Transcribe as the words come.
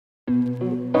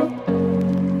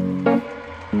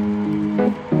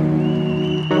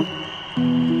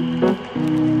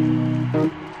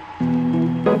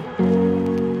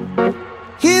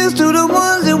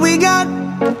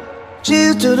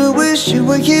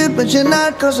here, but you're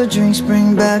not. Cause the drinks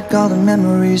bring back all the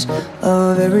memories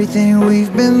of everything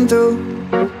we've been through.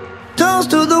 Toast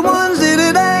to the ones here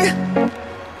today.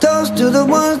 Toast to the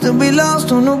ones that we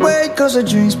lost on the way. Cause the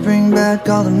drinks bring back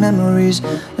all the memories,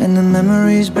 and the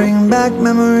memories bring back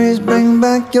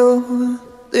your.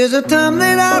 There's a time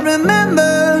that I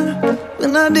remember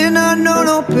when I did not know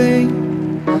no pain,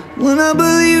 when I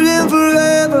believed in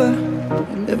forever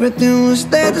and everything would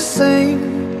stay the same.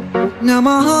 Now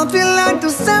my heart feel like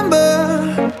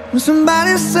December when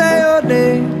somebody say your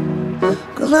name.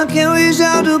 Cause I can't reach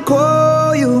out to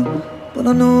call you, but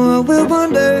I know I will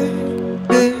one day,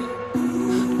 yeah.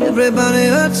 Everybody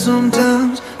hurts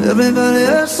sometimes, everybody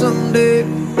hurts someday,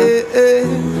 yeah, yeah.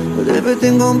 But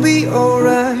everything gon' be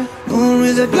alright. Gonna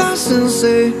raise a glass and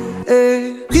say,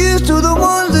 hey. Here's to the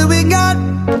ones that we got.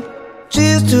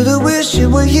 Cheers to the wish you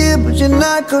were here, but you're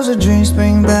not. Cause the drinks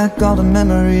bring back all the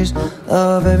memories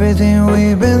of everything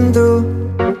we've been through.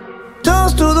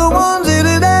 Toast to the ones here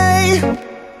today.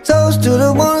 Toast to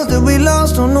the ones that we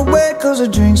lost on the way. Cause the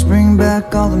drinks bring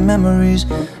back all the memories,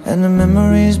 and the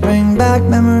memories bring back your.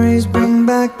 Memories bring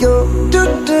back your.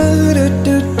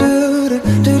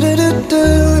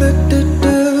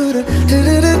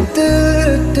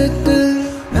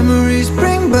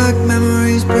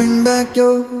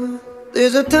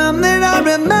 There's a time that I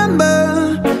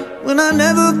remember when I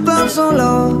never felt so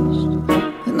lost,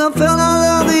 and I felt all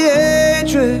of the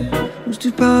hatred was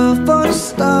too powerful to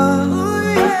stop.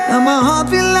 Now my heart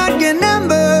feel like an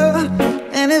ember,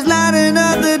 and it's lighting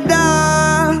up the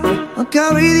dark. I'll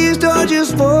carry these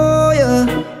torches for you,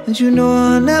 and you know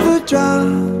I'll never drop,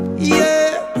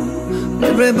 yeah.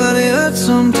 Everybody hurts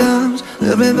sometimes,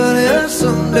 everybody hurts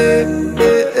someday,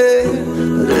 yeah, yeah.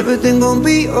 But everything gon'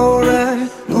 be alright.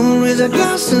 Gonna raise a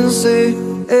glass and say,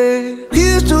 hey.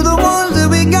 Here's to the ones that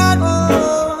we got.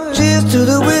 Cheers to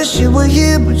the wish you were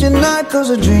here, but you're not. Cause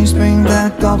the drinks bring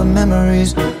back all the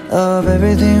memories of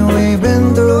everything we've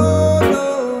been through.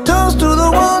 Toast to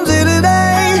the ones here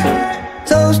today.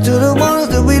 Toast to the ones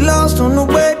that we lost on the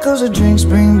way. Cause the drinks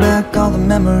bring back all the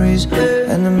memories,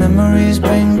 and the memories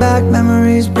bring back your.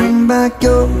 Memories bring back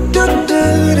your.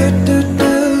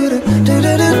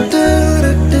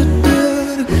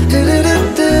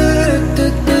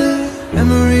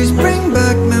 Memories bring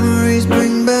back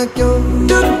your.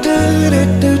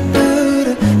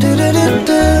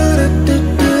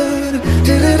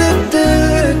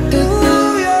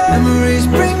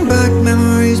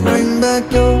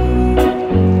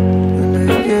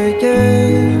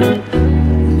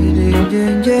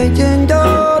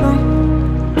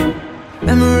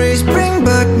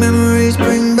 Memories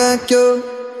bring back your.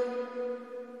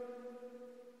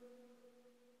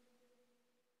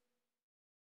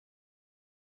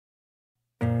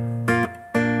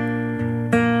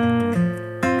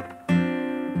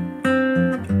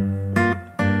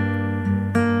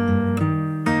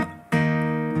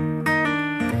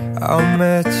 I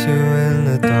met you in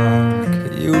the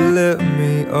dark, you lit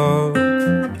me up.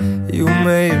 You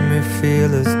made me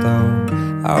feel as though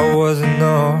I wasn't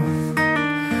off.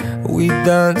 We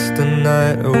danced the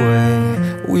night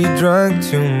away, we drank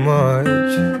too much.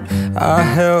 I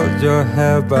held your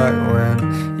hair back when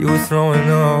you were throwing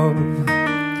up.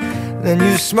 Then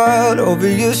you smiled over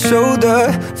your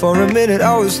shoulder. For a minute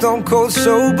I was stone cold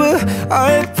sober.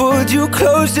 I pulled you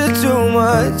closer to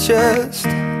my chest,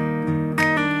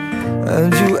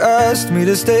 and you asked me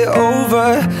to stay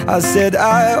over. I said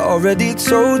I already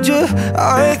told you,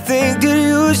 I think that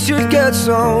you should get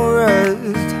some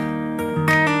rest.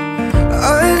 I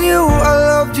knew I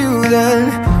loved you then,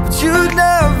 but you'd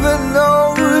never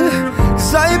know.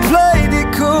 Cause I played it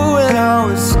cool and I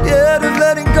was scared of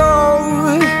letting go.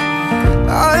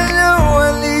 I knew I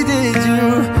needed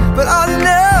you, but I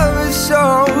never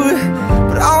showed.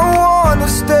 But I wanna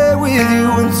stay with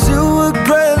you until we're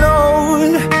growing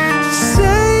old.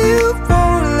 Say you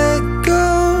won't let go.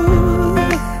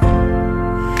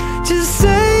 Just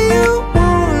say you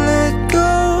won't let go.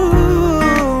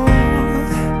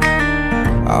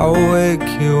 I'll wake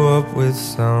you up with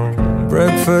some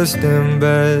breakfast in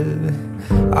bed.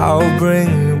 I'll bring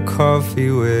you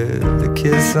coffee with a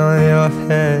kiss on your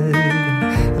head.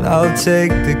 And I'll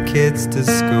take the kids to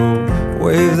school,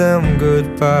 wave them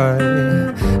goodbye.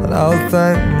 And I'll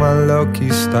thank my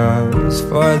lucky stars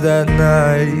for that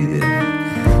night.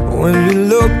 When you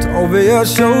looked over your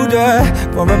shoulder,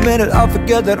 for a minute I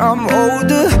forget that I'm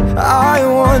older. I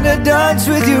wanna dance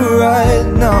with you right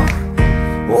now.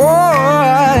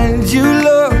 Oh, and you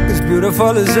look as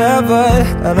beautiful as ever,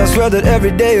 and I swear that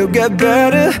every day you'll get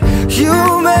better. You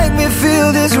make me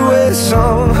feel this way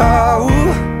somehow.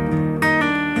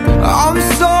 I'm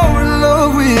so in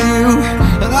love with you,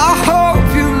 and I hope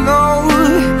you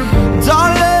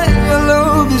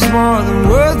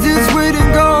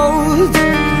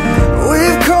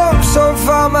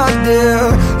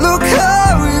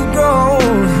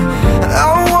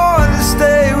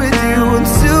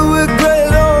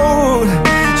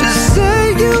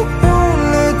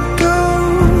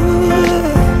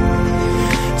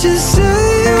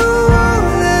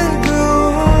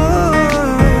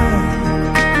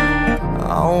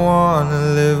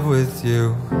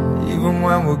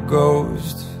I'm a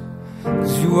ghost,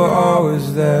 'cause you were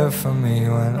always there for me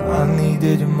when I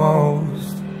needed you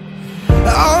most.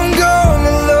 I'm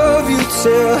gonna love you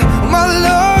till my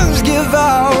lungs give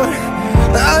out.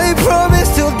 I promise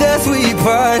till death we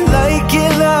part, like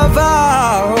in our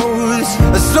vows.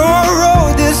 So I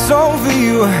wrote this song for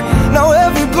you, now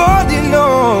everybody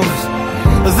knows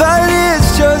that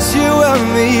it's just you and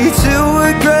me till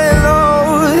we're growing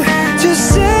old. Just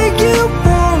say you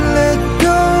won't let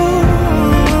go,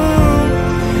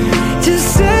 just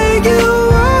say you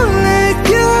won't let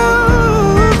go,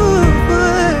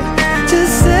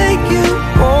 just say you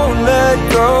won't let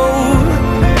go.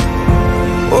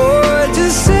 Oh,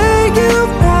 just say you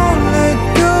won't let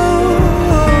go.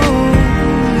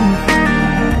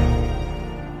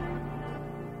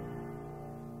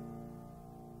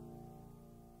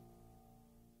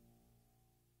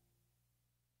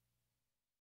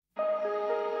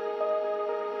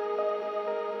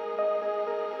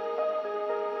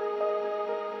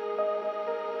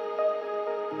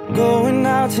 Going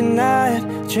out tonight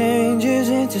changes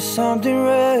into something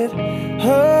red.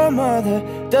 Her mother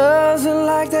doesn't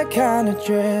like that kind of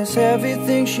dress.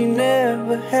 Everything she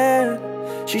never had,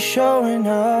 she's showing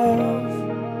off.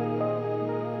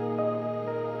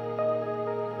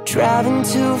 Driving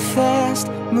too fast,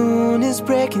 moon is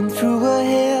breaking through her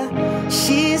hair.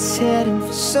 She's heading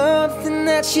for something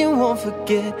that she won't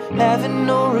forget. Having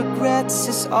no regrets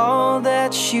is all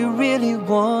that she really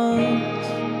wants.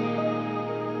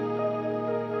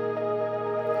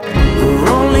 We're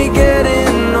only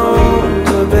getting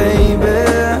older, baby,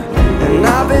 and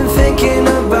I've been thinking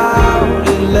about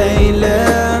it lately.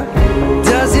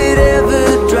 Does it ever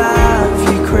drive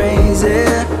you crazy,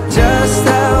 just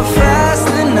how fast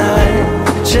the night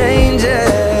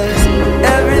changes?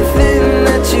 Everything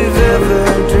that you've ever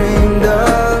dreamed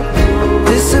of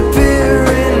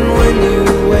disappearing when you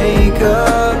wake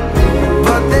up.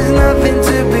 But there's nothing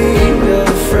to be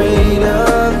afraid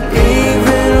of,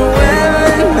 even when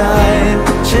the night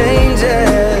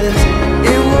changes.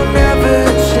 It will never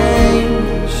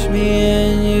change me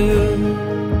and you.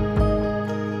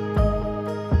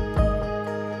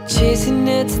 Chasing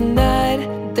it tonight,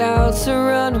 doubts are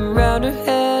running round her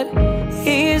head.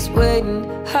 He's waiting,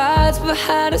 hides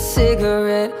behind a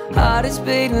cigarette. Heart is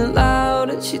beating loud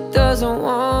and she doesn't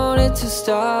want it to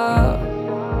stop.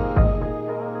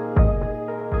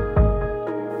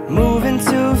 Moving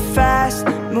too fast,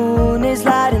 moon is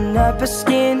lighting up her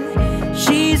skin.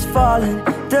 She's falling,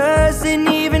 doesn't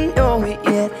even know it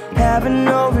yet. Having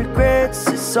no regrets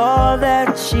is all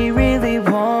that she really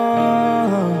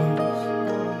wants.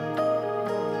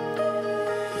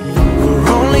 We're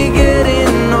only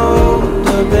getting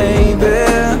older, baby,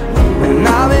 and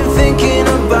I've been thinking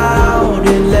about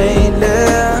it lately.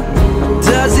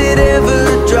 Does it ever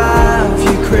drive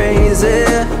you crazy,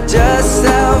 just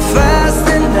how fast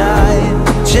the night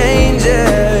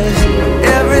changes?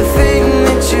 Everything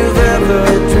that you've ever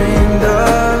dreamed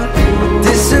of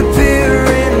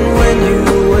disappearing when you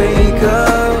wake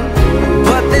up.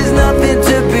 But there's nothing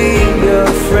to be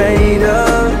afraid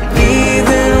of,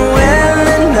 even when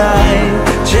the night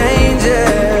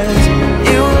changes.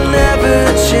 It will never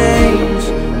change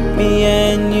me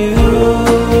and you.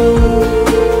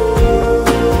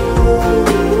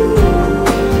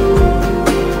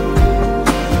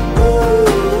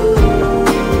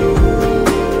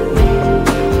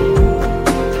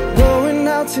 Going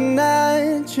out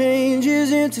tonight changes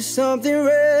into something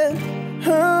red.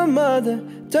 Her mother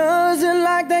doesn't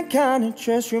like that kind of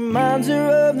dress. Reminds her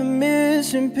of the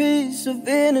missing piece of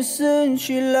innocence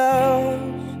she lost.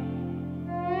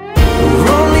 We're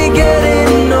only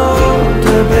getting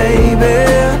older, baby,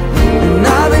 and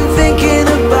I've been thinking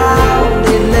about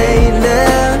it lately.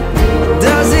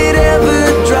 Does it ever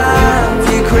drive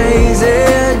you crazy,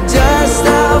 just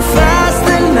how fast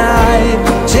the night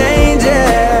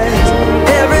changes?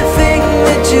 Everything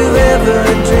that you've ever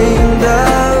dreamed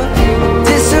of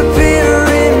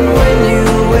disappearing when you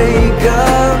wake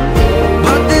up.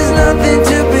 But there's nothing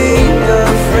to be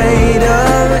afraid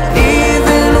of,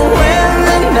 even when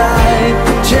the night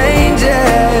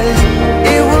changes.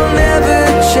 It will never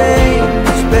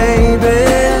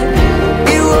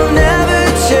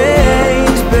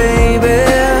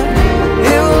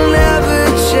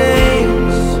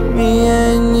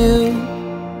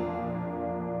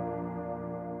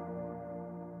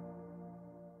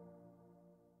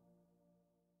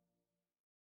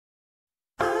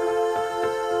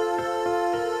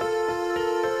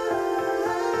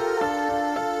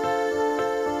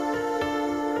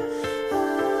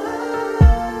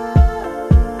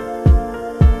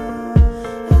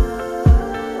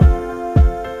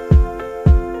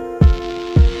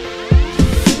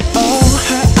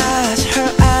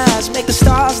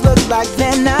like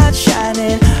they're not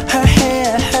shining. Her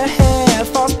hair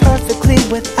falls perfectly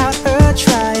without her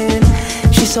trying.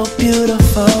 She's so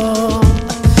beautiful,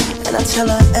 and I tell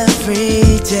her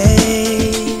every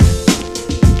day.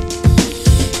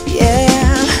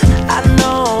 Yeah, I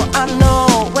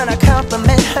know, when I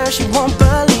compliment her, she won't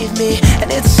believe me. And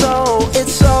it's so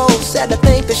sad to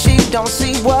think that she don't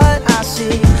see what I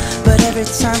see. But every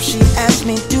time she asks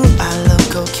me, do I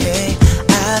look okay,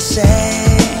 I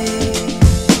say,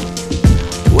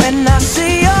 when I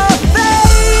see your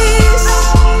face,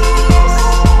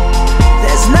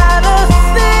 there's not a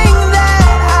thing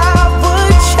that I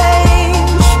would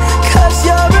change. 'Cause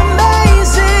you're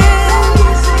amazing,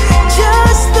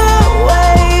 just the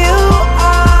way you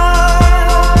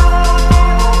are.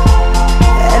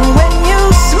 And when you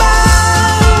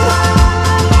smile,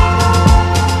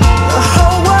 the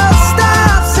whole world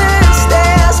stops and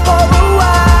stares for a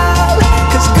while.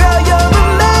 'Cause girl, you're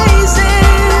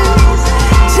amazing,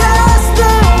 just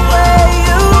the way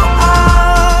you are.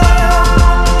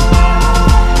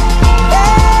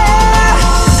 Yeah.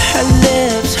 Her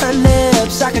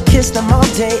lips, I could kiss them all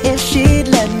day if she'd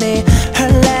let me.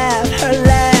 Her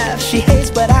laugh, she hates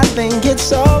but I think it's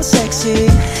so sexy.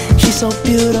 She's so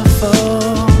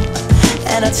beautiful,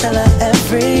 and I tell her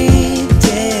every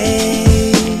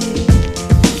day.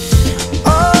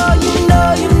 Oh, you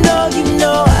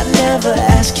know, I never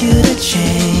ask you to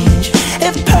change.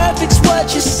 If perfect's what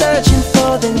you're searching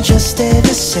for, then just stay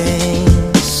the same.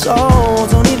 So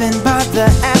don't even bother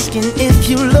asking if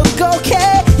you look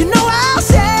okay. You know I'll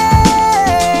say,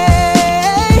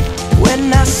 when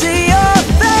I see your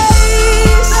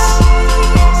face,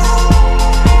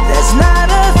 there's not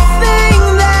a thing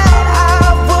that I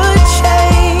would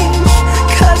change.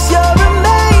 'Cause you're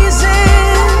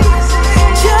amazing,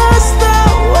 just the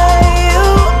way you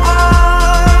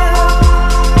are.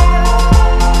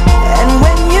 And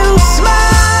when you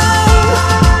smile,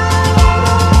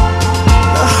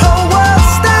 the whole world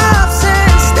stops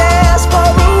and stares for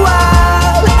a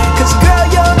while. 'Cause girl,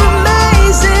 you're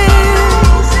amazing,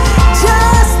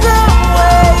 just the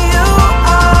way you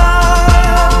are.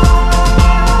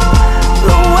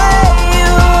 The way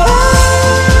you are,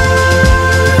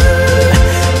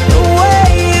 the way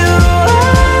you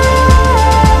are.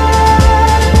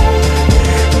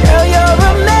 Girl, you're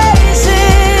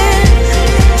amazing,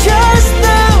 just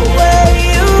the way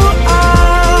you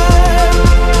are.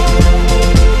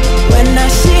 When I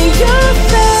see your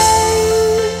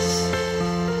face,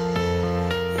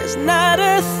 there's not a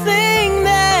thing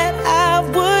that I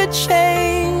would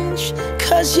change.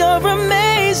 'Cause you're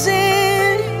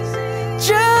amazing,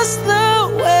 just the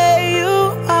way you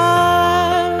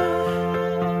are.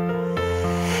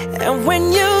 And when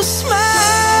you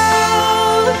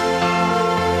smile,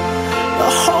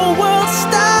 the whole world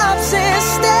stops and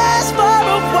stares for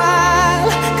a while.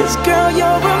 'Cause girl,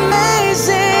 you're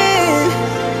amazing,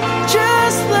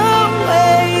 just the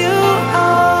way you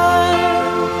are.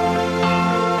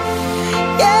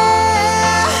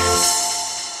 Yeah.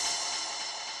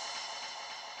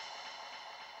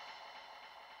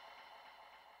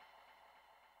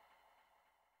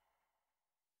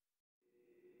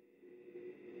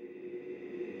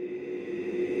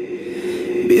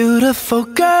 Beautiful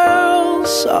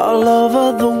girls all over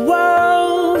the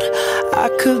world, I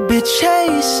could be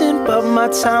chasing, but my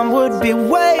time would be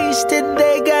wasted.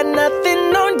 They got nothing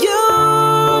on you,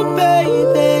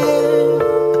 baby.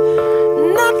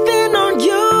 Nothing on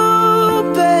you,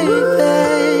 baby.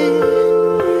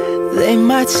 They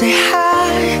might say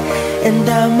hi, and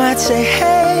I might say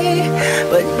hey,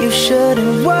 but you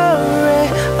shouldn't worry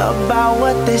about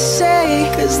what they say.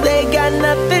 'Cause they got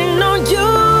nothing on you,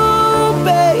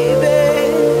 baby.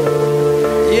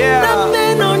 Yeah.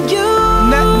 Nothing on you.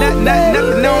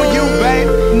 Nothing on you, babe.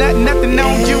 Nothing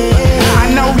on you. I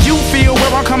know you feel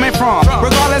where I'm coming from,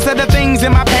 regardless of the things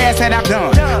in my past that I've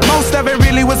done. Most of it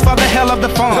really was for the hell of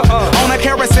the fun. On a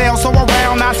carousel, so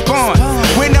around I spun.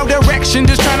 With no direction,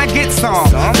 just trying to get some.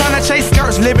 Trying to chase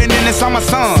skirts, living in the summer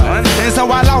sun. And so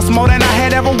I lost more than I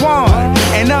had ever won.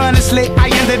 And honestly, I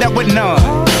ended up with none.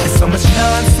 There's so much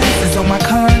nonsense is on my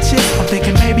conscience. I'm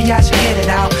thinking maybe I should get it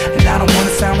out. And I don't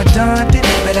wanna sound redundant,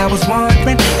 but I was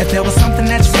wondering if there was something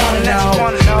that you wanna know.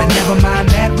 But never mind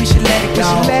that, we should let it go.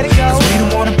 'Cause we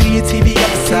don't wanna be a TV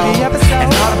episode. And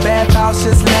all the bad thoughts,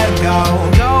 just let it go.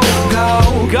 Go, go,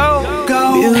 go, go.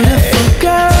 Beautiful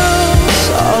girls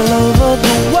all over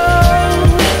the world,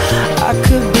 I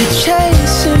could be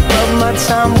chasing, but my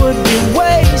time would be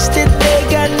wasted. They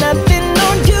got nothing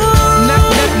on you.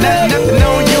 Nothing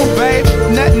on you, babe.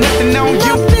 Nothing on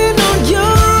you. Nothing on you.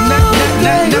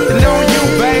 Nothing on you,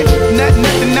 babe.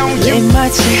 Nothing on you. They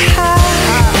might say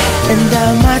hi, And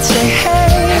I might say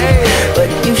hey, but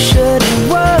you shouldn't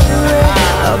worry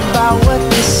about what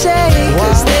they say,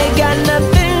 cause they got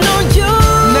nothing on you.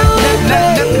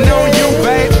 Nothing on you,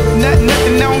 babe.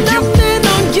 Nothing on you. Nothing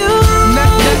on you.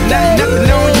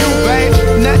 Nothing on you, babe.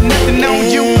 Nothing on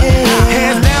you.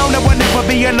 Hands down, there will never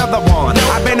be another one.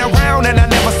 I've been around and I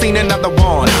never seen another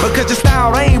one. Because your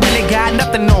style ain't really got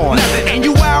nothing on. And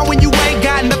you out when you ain't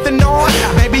got nothing on.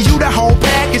 Baby, you the whole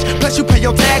package. Plus you pay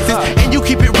your taxes. And you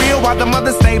keep it real while the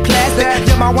mothers stay plastic.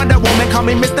 You're my Wonder Woman, call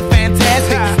me Mr.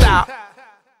 Fantastic. Stop.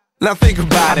 Now think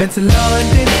about it. I've been to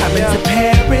London, I've been to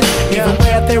Paris, even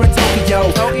where there in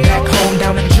Tokyo. Back home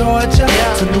down in Georgia,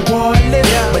 to New Orleans,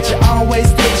 but you always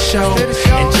did the show.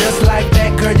 And just like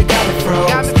that, girl, you got me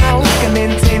froze, like a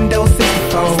Nintendo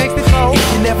 64.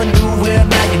 If you never knew, well,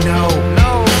 now you know.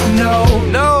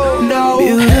 No.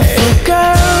 Beautiful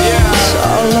girls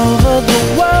all over the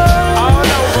world.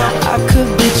 I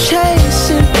could be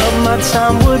chasing, but my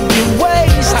time would be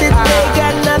wasted. They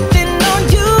got nothing on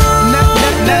you.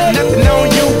 Nothing on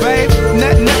you, babe.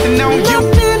 Nothing on you.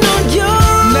 Nothing on you.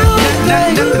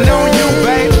 Nothing on you,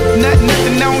 babe.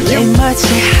 Nothing on you. They might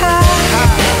say hi,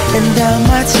 and I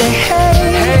might say hey,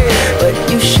 but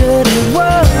you shouldn't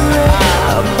worry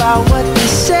about what they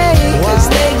say, cause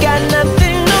they got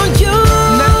nothing on you.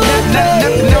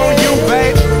 Nothing on you,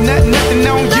 babe. Nothing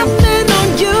on you. Nothing on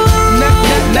you.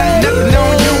 Nothing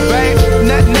on you, babe.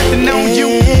 Nothing on you.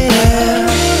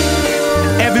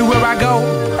 Everywhere I go,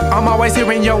 I'm always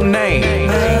hearing your name.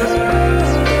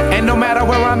 And no matter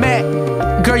where I'm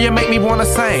at, girl, you make me wanna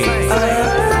sing.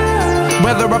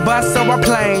 Whether a bus or a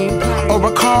plane, or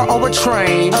a car or a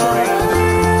train,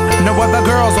 no other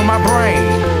girls on my brain,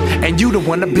 and you the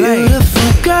one to blame.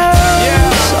 Beautiful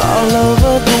girls all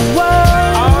over the world.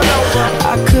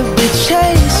 I could be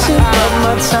chasing, but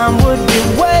my time would be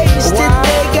wasted.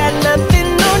 They got nothing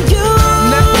on you.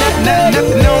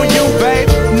 Nothing on you, babe.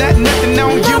 Nothing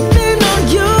on you. Nothing on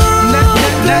you.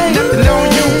 Nothing on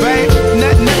you, babe.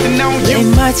 Nothing on you. They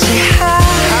might say hi,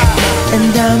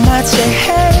 and I might say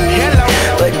hey,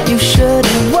 but you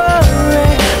shouldn't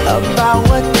worry about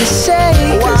what they say,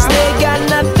 cause they got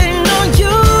nothing on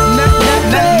you.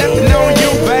 Nothing on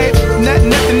you, babe.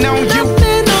 Nothing on you.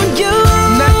 Nothing on you.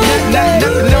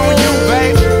 Nothing on you,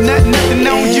 babe. Nothing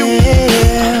on you.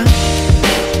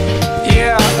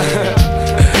 Yeah.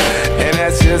 And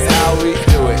that's just how we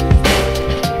do it.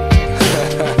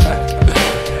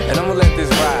 And I'm gonna let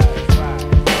this ride.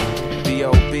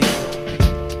 B.O.B.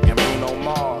 and Bruno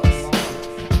Mars.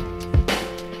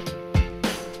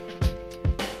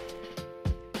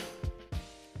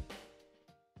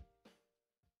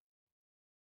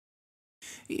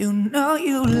 You know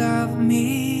you love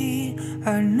me,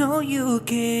 I know you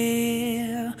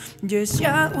care. Just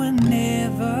shout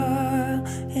whenever,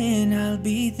 and I'll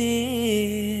be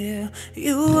there.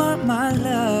 You are my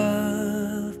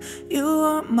love, you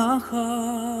are my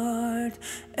heart,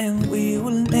 and we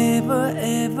will never,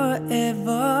 ever,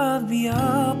 ever be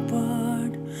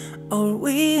apart. Are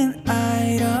we an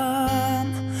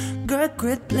item? Girl,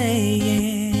 quit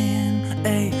playing.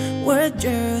 Ay, we're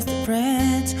just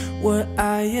friends. What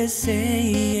are you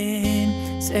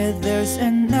saying? Said there's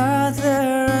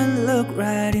another, and look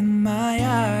right in my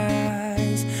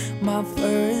eyes. My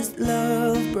first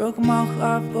love broke my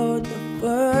heart for the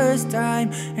first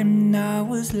time, and I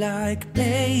was like,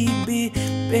 baby,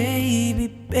 baby,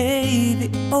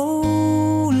 baby,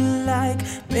 oh, like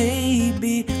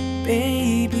baby,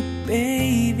 baby,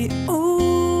 baby,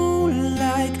 oh,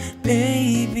 like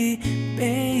baby,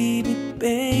 baby,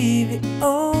 baby,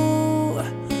 oh.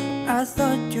 I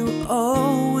thought you'd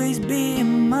always be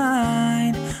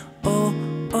mine. Oh,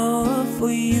 oh, for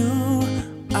you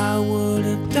I would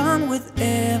have done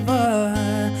whatever.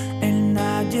 And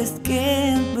I just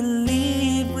can't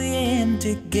believe we ain't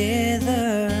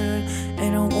together.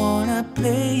 And I wanna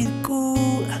play it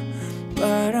cool,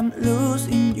 but I'm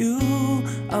losing you.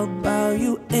 I'll buy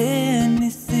you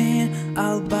anything,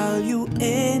 I'll buy you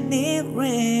any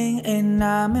ring, and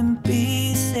I'm in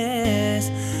pieces.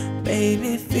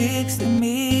 Baby, fix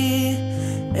me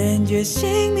and just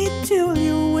shake me till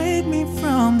you wake me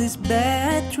from this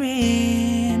bad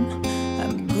dream.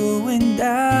 I'm going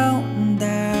down,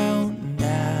 down,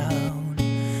 down,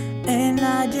 and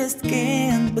I just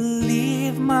can't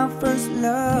believe my first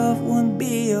love won't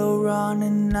be around.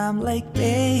 And I'm like,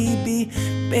 baby,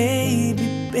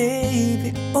 baby,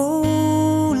 baby,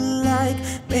 oh, like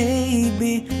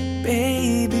baby,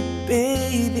 baby,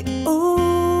 baby,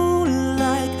 oh,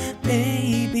 like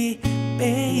baby,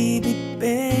 baby,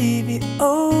 baby,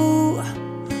 oh.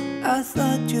 I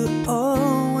thought you'd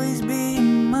always be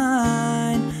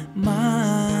mine,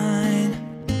 mine.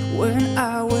 When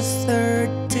I was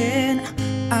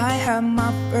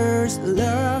first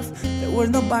love. There was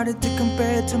nobody to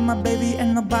compare to my baby,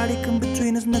 and nobody come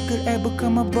between us, nothing could ever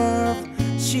come above.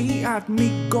 She had me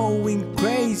going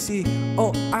crazy,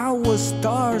 oh I was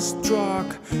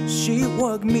starstruck. She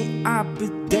woke me up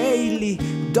daily,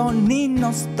 don't need no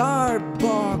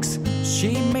Starbucks.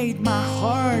 She made my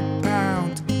heart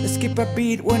pound. Let's skip a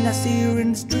beat when I see her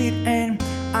in the street and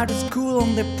out of school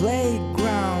on the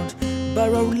playground.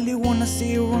 But I really wanna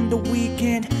see her on the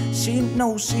weekend. She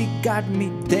knows she got me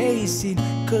dazing,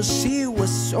 cause she was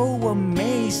so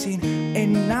amazing.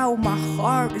 And now my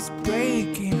heart is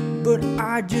breaking, but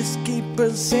I just keep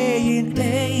on saying,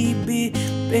 baby,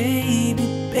 baby,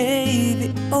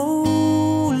 baby,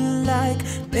 oh, like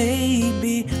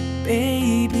baby,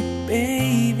 baby,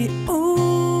 baby,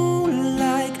 oh,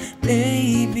 like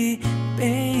baby,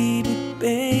 baby,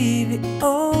 baby,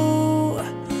 oh,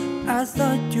 I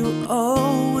thought you'd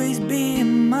always be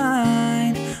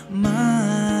mine,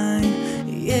 mine,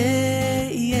 yeah,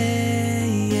 yeah,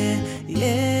 yeah,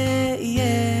 yeah,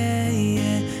 yeah,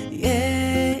 yeah,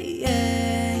 yeah,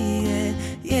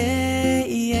 yeah, yeah,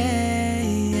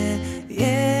 yeah,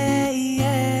 yeah,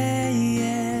 yeah,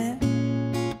 yeah.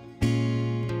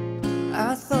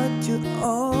 I thought you'd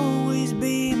always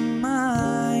be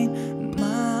mine,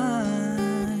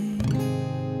 mine.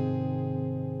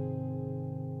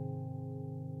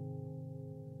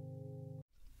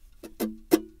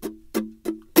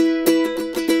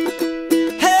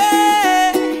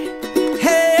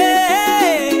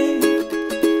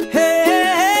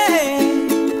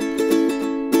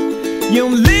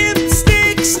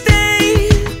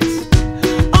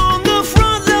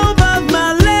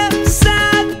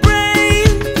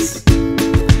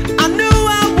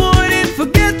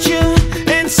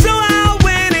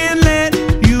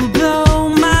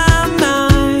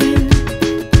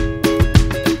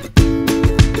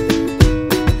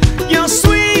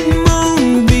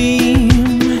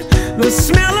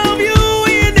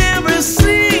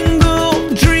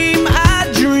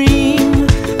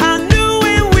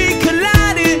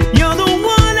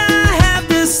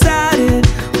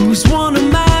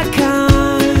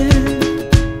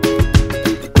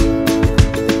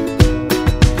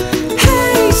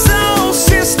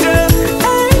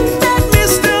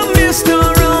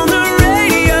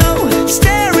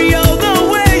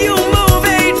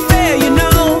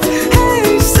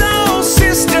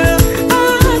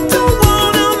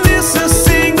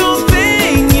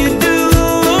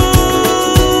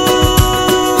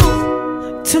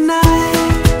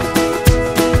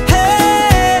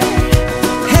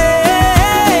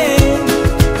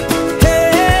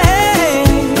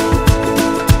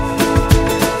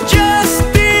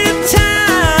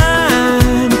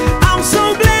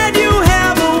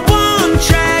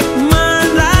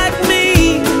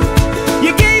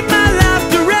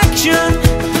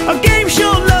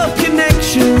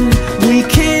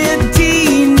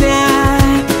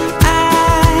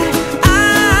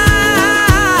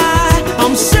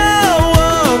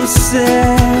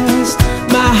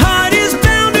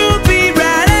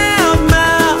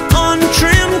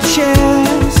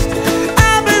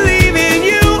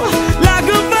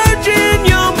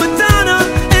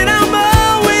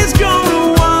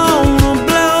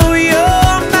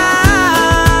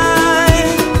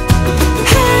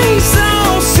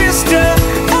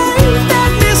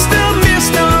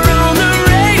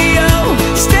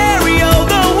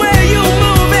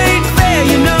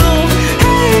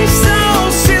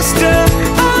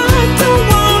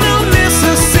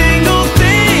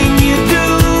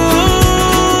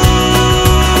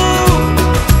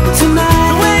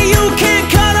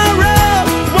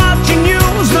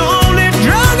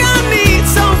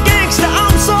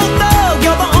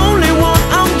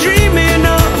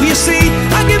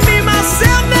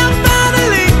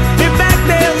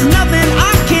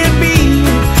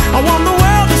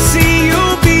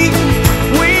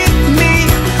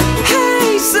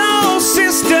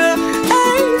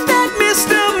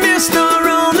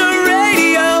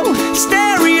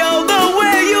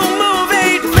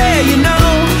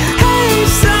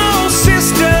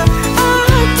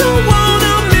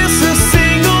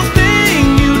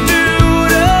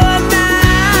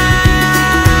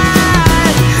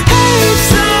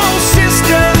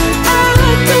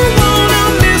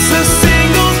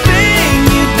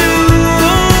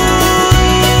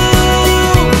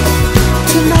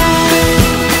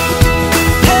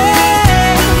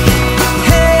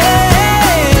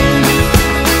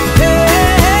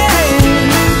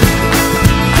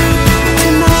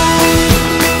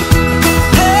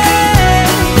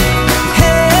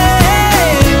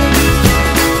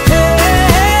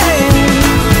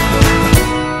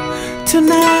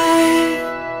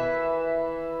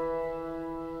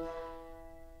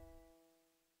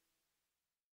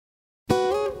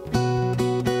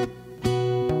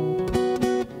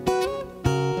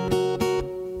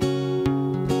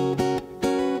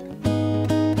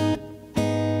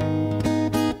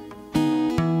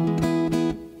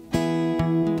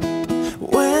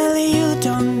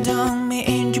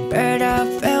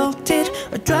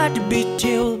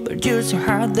 so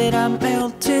hard that I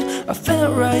melted. I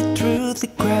fell right through the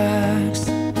cracks.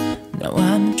 Now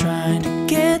I'm trying to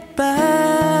get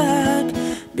back.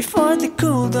 Before the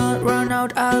cool don't run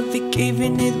out, I'll be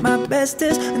giving it my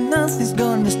bestest. And nothing's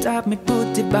gonna stop me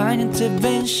but divine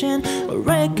intervention. I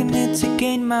reckon it's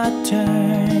again my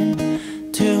turn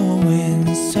to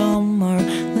win some or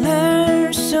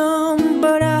learn some.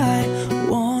 But I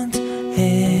won't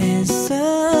hesitate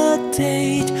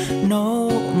no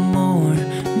more,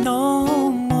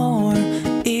 no more.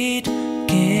 It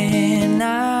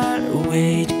cannot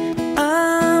wait.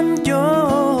 I'm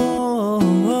yours.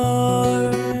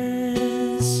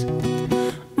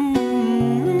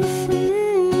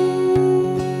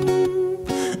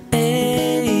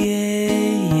 Hey,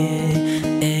 hey,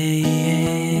 hey,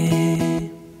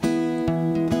 hey.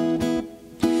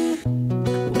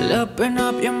 Well, open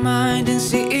up your mind and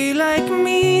see it like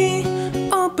me.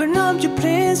 Open up your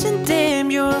plans and damn,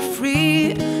 you're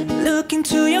free. Look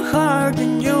into your heart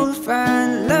and you'll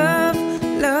find love,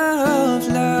 love,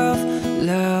 love,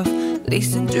 love.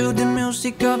 Listen to the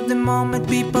music of the moment,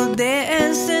 people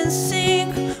dance and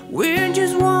sing. We're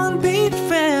just one big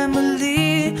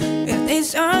family, and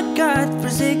it's our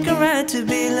God-forsaken right to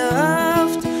be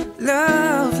loved,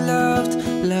 loved, loved,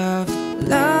 loved,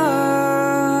 loved.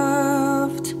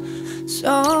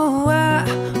 So I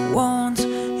won't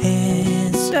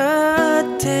hesitate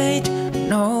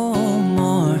no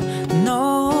more,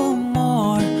 no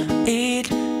more. It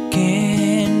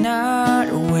cannot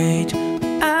wait.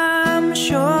 I'm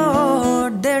sure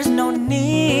there's no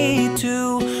need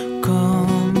to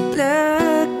complicate.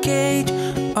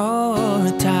 Our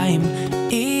time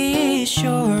is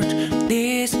short.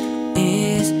 This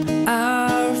is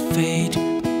our fate.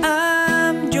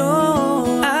 I'm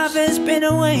yours. I've been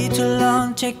away too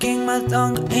long, checking my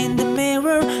tongue in the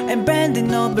mirror and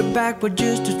bending over backward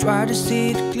just to try to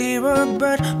see it clearer.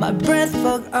 But my breath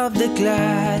fogged up the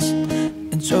glass,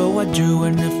 and so I drew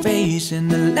in the face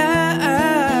and I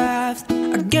laughed.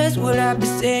 I guess what I be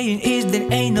saying is there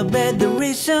ain't no better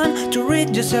reason to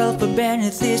rid yourself of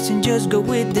benefits and just go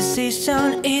with the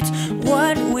season. It's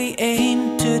what we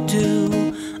aim to do.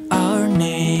 Our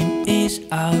name is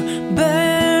our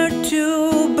bird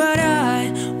too. But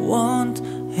I won't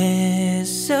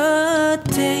hesitate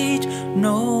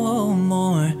no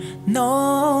more,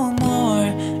 no more.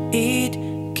 It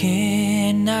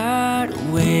cannot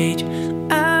wait.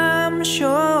 I'm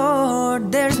sure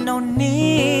there's no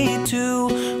need to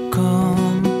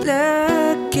complicate.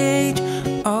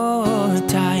 Our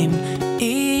time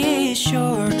is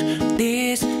short.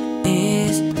 This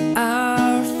is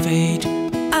our fate.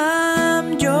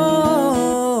 I'm yours.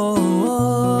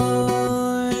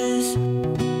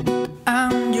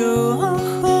 I'm yours.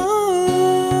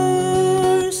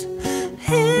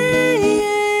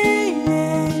 Hey, hey,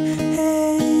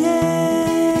 hey, hey.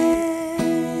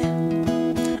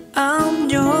 I'm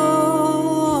yours.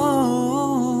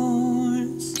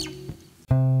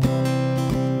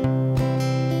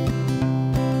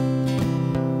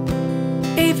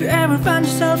 If you ever find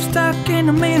yourself stuck in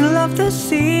the middle of the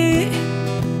sea,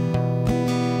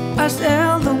 I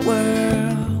sail the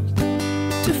world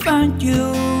to find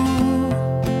you.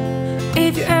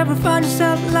 If you ever find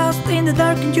yourself lost in the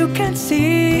dark and you can't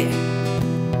see,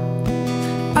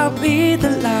 I'll be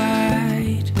the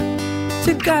light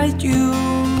to guide you.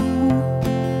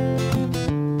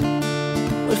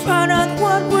 We'll find out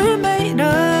what we're made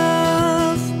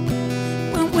of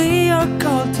when we are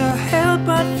called to help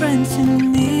our friends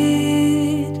in need.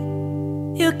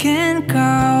 You can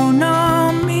count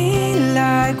on me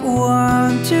like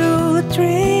 1, 2,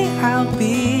 3, I'll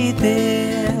be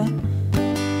there.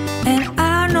 And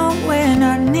I know when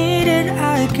I need it,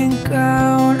 I can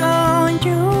count on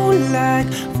you like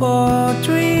 4,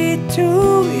 3, 2,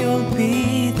 you'll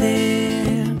be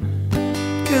there.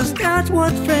 'Cause that's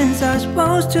what friends are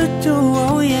supposed to do,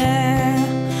 oh yeah.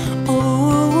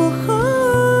 Oh, oh,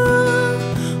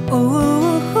 oh,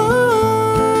 oh,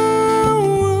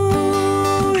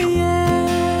 yeah,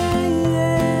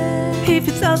 yeah. If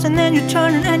you're tossing and you're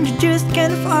turning and you just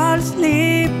can't fall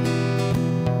asleep,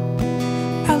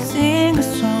 I'll sing a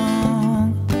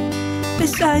song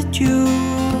beside you.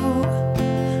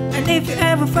 And if you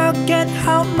ever forget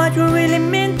how much you really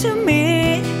mean to me,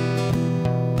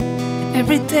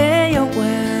 every day I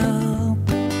will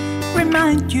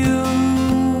remind you.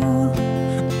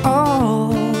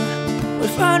 Oh,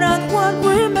 we'll find out what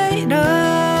we're made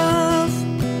of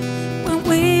when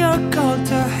we are called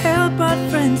to help our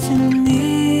friends in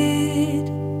need.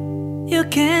 You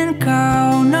can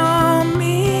count on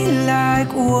me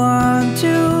like 1,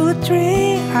 2,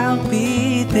 3, I'll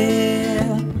be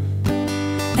there.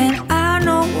 And I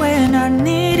know when I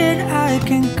need it, I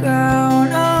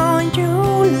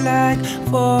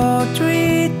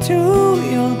two,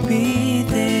 you'll be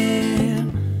there.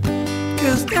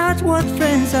 'Cause that's what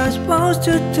friends are supposed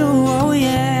to do, oh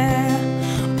yeah.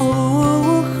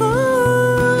 Oh,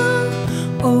 oh,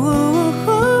 oh,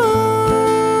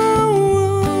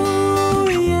 oh,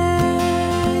 yeah,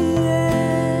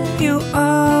 yeah. You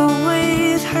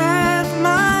always have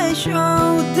my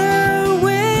shoulder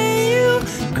when you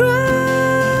cry.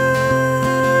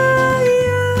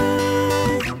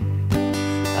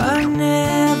 I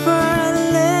never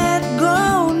let go,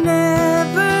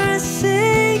 never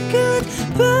say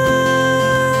goodbye.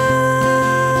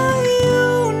 You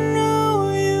know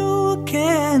you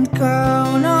can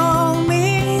count on me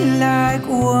like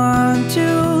 1,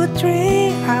 2,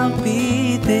 3, I'll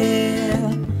be there.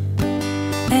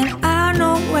 And I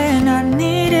know when I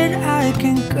need it, I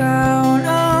can count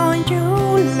on you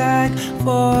like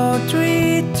 4,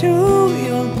 3, 2,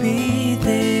 you'll be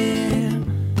there.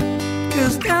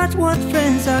 'Cause that's what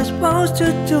friends are supposed to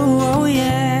do, oh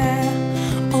yeah.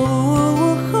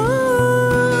 Oh,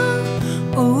 oh,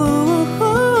 oh, oh,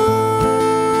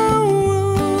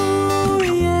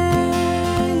 yeah,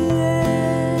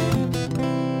 yeah.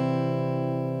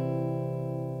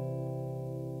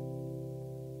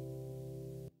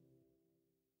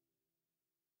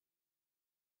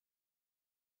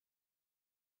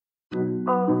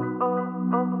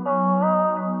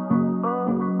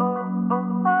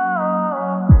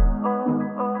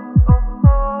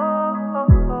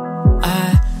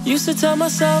 Used to tell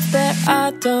myself that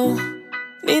I don't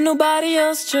need nobody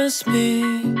else, just me.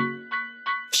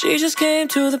 She just came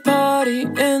to the party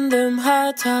in them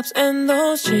high tops and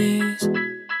those jeans.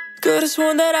 Could've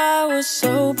sworn that I was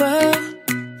sober,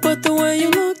 but the way you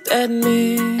looked at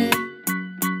me,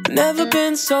 never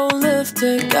been so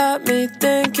lifted, got me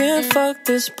thinking, fuck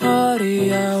this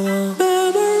party, I want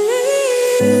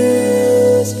memories.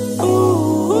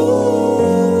 Ooh,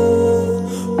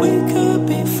 we could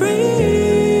be free.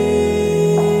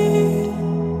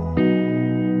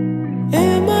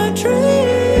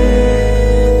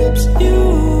 Dreams, you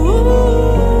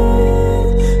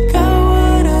got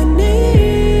what I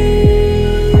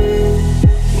need.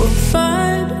 We'll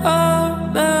find our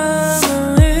memories.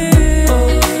 Oh,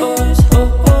 oh,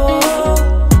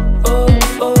 oh,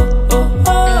 oh, oh, oh,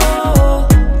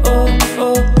 oh,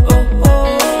 oh,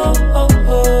 oh, oh,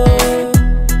 oh.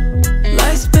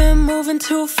 Life's been moving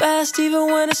too fast, even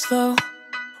when it's slow.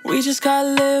 We just gotta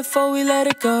live before we let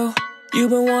it go. You've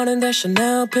been wanting that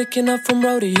Chanel, picking up from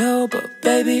rodeo, but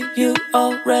baby, you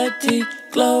already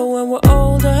glow. When we're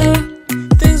older,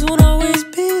 things won't always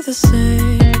be the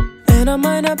same. And I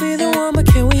might not be the one, but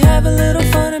can we have a little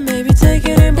fun and maybe take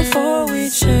it in before we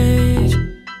change,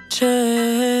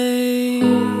 change,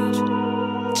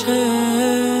 change.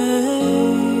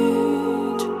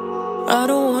 I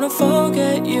don't wanna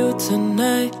forget you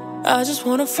tonight, I just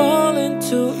wanna fall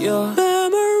into your memories.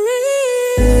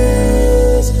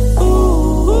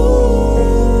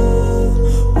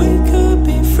 We could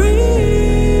be free.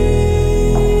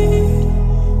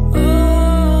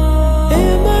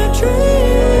 In my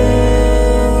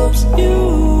dreams, you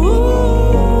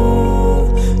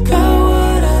got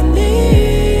what I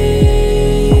need.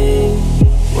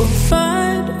 We'll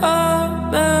find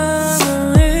our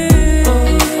memories. Oh,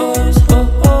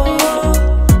 oh,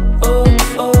 oh, oh,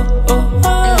 oh, oh, oh,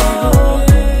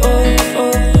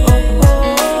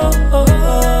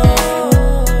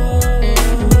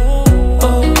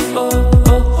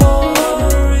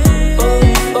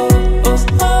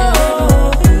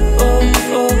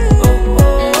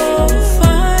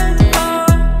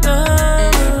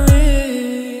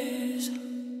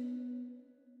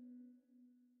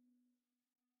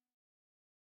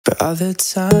 All the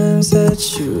times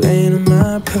that you rain on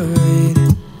my parade,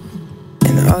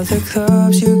 and all the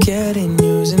clubs you get in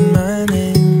using my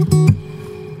name.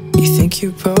 You think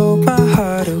you broke my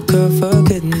heart, oh girl, for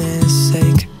goodness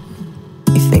sake.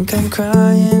 You think I'm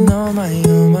crying on my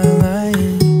own while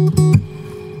lying.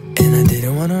 And I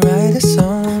didn't wanna write a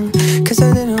song, 'cause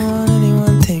I didn't want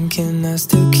anyone thinking I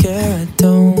still care, I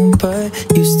don't. But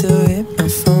you still hit my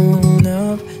phone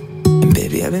up, and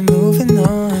baby, I've been moving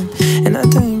on. And I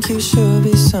think you should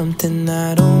be something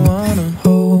I don't wanna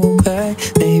hold back.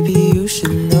 Maybe you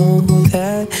should know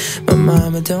that my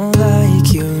mama don't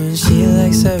like you, and she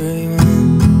likes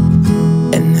everyone.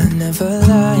 And I never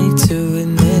like to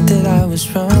admit that I was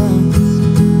wrong.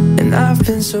 And I've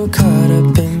been so caught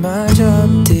up in my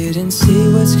job, didn't see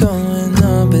what's going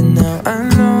on. But now I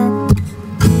know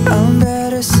I'm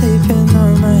better sleeping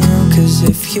on my own. 'Cause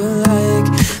if you like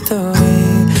the way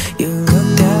you look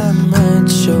that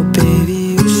much, oh baby,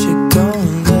 you should go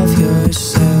and love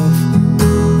yourself.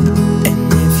 And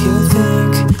if you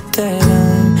think that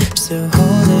I'm still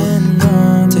holding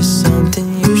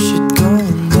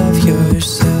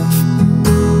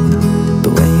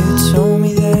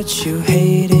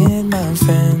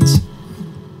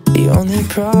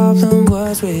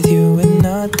was with you and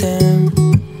not them.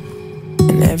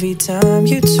 And every time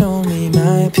you told me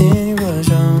my opinion was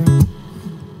wrong,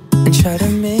 and tried to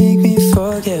make me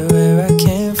forget where I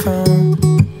came from.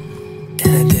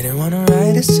 And I didn't wanna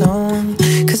write a song,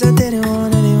 cause I didn't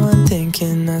want anyone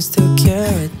thinking I still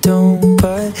care, I don't.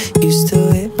 But you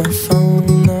still hit my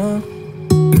phone up.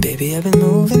 Baby, I've been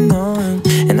moving on,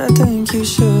 and I think you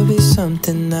should be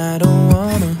something I don't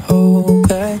wanna hold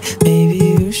back. Maybe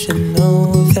you should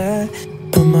know that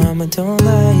my mama don't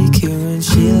like you and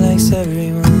she likes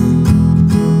everyone.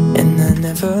 And I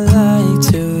never like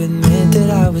to admit that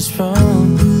I was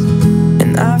wrong.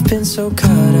 And I've been so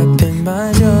caught up in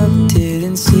my job,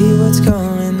 didn't see what's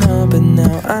going on. But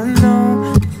now I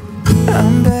know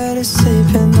I'm better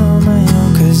sleeping on my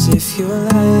own. Cause if you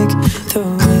like the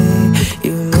way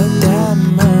you look that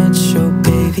much, oh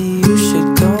baby, you should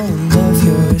go and love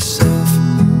yourself.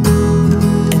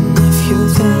 And if you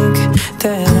think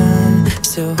that I'm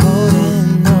still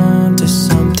holding on to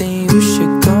something, you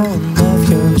should go and love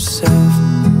yourself.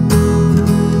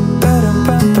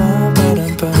 Ba-dum-bum-bum,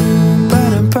 ba-dum-bum,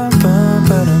 ba-dum-bum-bum,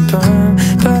 ba-dum-bum,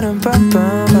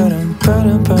 ba-dum-bum-bum,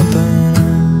 ba-dum-bum-bum.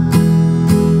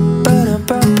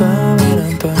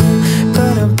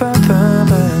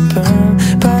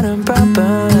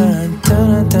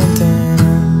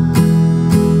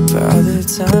 For all the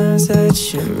times that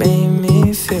you made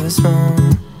me feel small,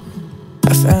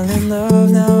 I fell in love,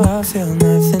 now I feel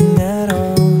nothing at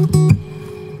all.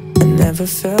 I never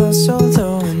felt so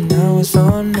low when I was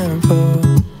vulnerable.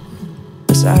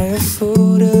 Was I a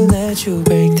fool to let you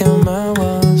break down my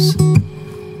walls?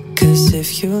 Cause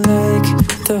if you like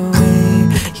the way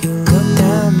you look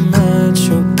that much,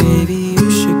 oh baby,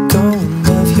 you should go and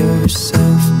love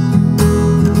yourself.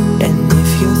 And if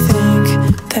you think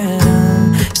that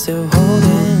I'm still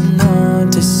holding on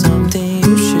to something,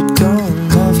 you should go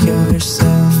and love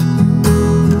yourself.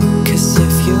 Cause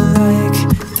if you like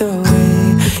the way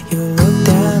you look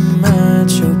that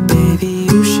much, oh baby,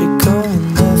 you should go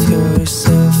and love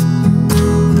yourself.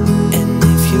 And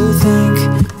if you think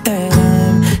that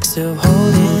I'm still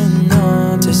holding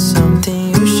on to something,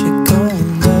 you should go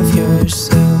and love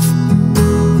yourself.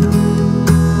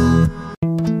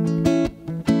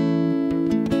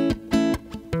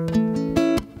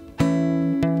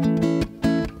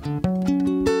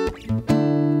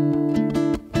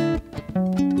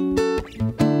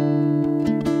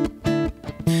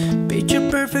 Picture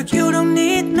perfect, you don't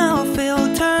need no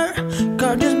filter.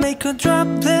 Gorgeous makeup drop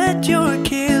that you're a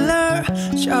killer.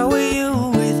 Shower you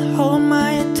with all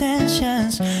my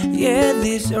attentions. Yeah,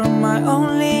 these are my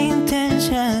only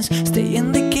intentions. Stay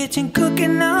in the kitchen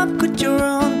cooking up with your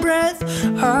own breath.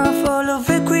 Heart full of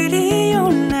equity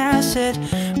on asset.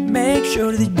 Make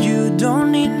sure that you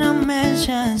don't need no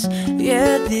mentions.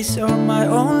 Yeah, these are my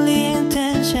only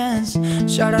intentions.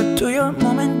 Shout out to your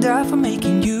mom and dad for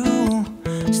making you.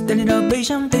 Standing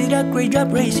ovation, they did a great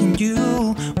job raising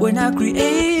you. When I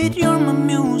create, you're my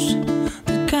muse.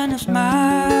 The kind of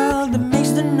smile that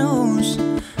makes the news.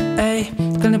 Ay,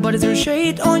 can nobody throw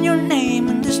shade on your name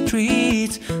in the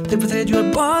streets? They pretend you're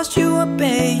a boss, you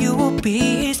obey, you will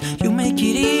peace. You make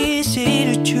it easy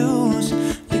to choose.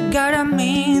 You got a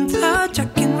mean touch, I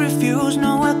can refuse,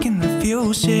 no I can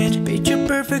refuse it. Picture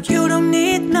perfect, you don't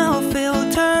need no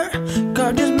filter.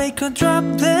 Gorgeous makeup drop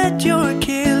that you're a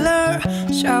killer.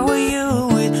 Shower you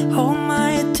with all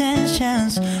my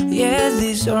attentions. Yeah,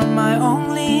 these are my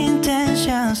only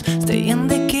intentions. Stay in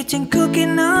the kitchen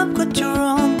cooking up with your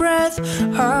own breath.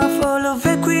 Heart full of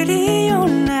equity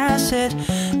on asset.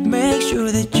 Make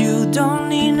sure that you don't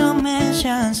need no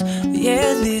mentions.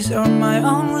 Yeah, these are my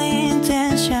only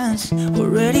intentions.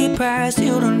 Already passed,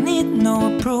 you don't need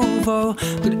no approval.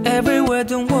 Good everywhere,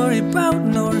 don't worry about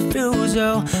no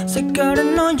refusal. So gotta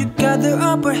know you got the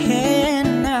upper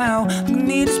hand now. You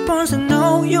need a sponsor,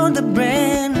 know you're the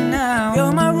brand now.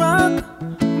 You're my rock,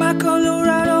 my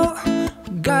Colorado.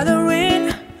 Got the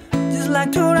ring, just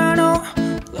like Toronto.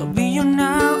 Loving you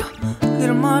now,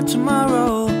 little more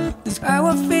tomorrow. This how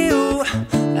I feel,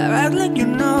 I act like you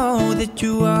know that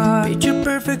you are. Picture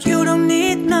perfect, you don't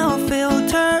need no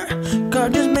filter.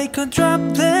 Gorgeous makeup drop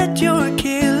that you're a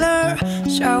killer.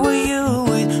 Shower you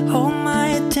with all my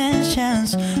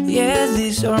attentions. Yeah,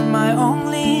 these are my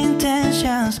only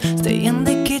intentions. Stay in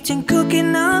the kitchen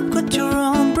cooking up with your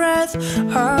own breath.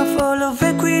 Heart full of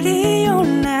equity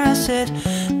on asset.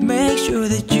 Make sure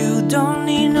that you don't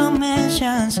need no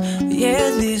mentions.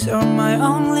 Yeah, these are my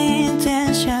only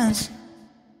intentions.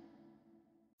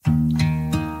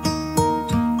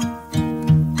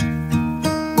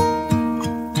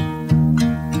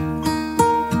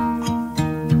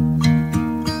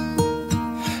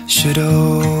 Should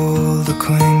old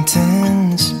acquaintance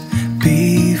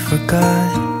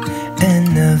forgot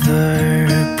and never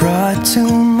brought to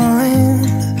mind.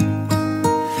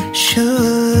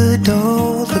 Should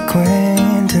old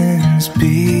acquaintance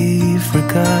be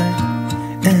forgot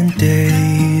and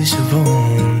days of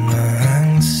old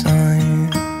lang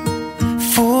syne?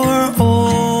 For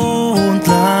old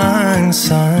lang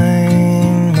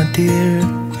syne, my dear,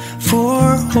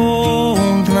 for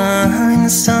old lang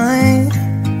syne,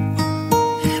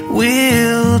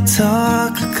 we'll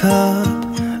talk a cup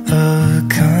of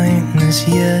kindness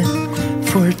yet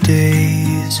for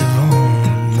days of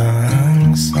old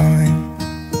lang syne.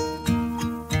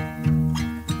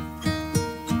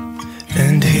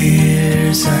 And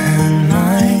here's a hand,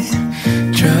 my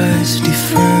trusty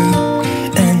friend,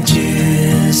 and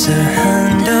here's a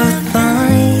hand of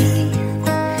thine.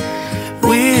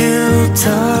 We'll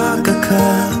talk a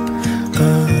cup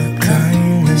of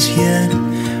kindness yet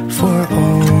for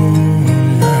old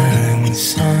lang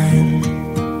syne.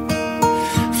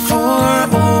 For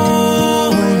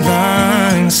old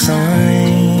lang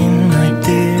syne, my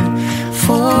dear,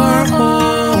 for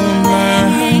old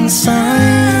lang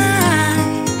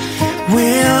syne,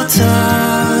 we'll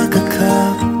talk a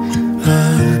cup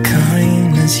of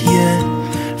kindness yet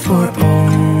for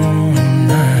old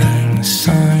lang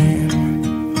syne.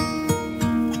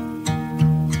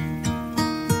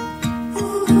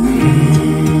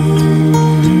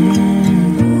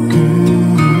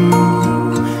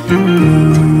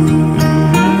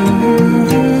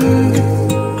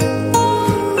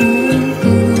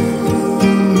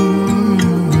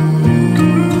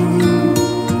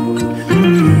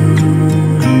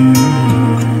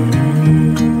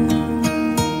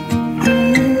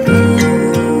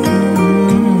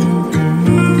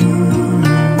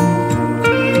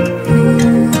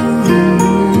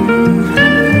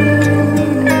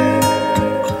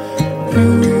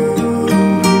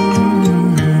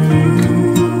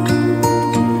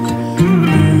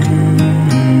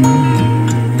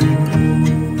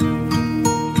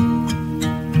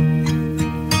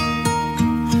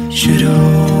 Should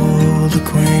old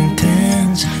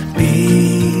acquaintance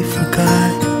be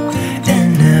forgot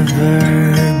and never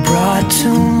brought to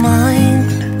mind?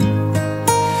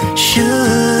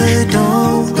 Should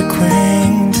old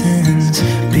acquaintance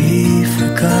be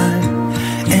forgot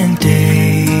and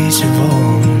days of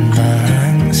old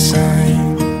lang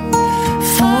syne?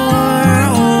 For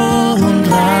old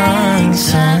lang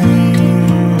syne,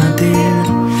 my dear,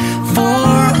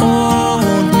 for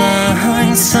old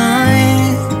lang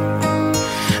syne,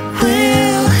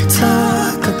 we'll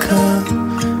talk a cup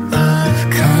of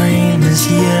kindness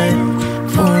yet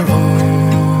for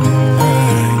old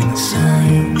lang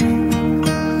syne.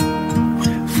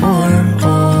 For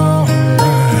old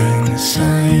lang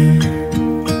syne.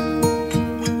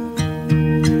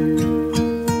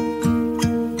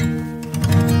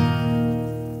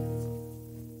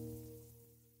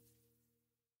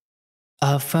 I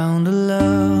found a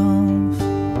love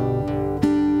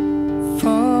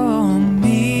for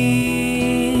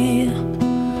me,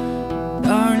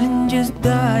 darling, just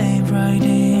dive right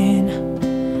in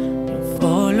and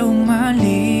follow my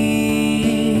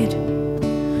lead.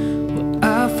 Well,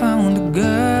 I found a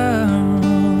girl,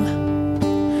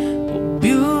 oh,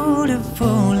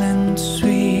 beautiful and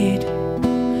sweet.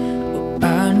 Oh,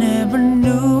 I never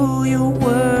knew you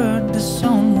were the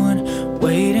someone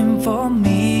waiting for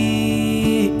me.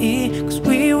 'Cause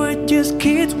we were just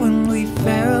kids when we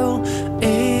fell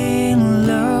in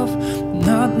love,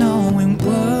 not knowing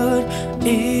what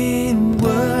it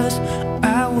was.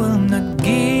 I will not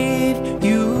give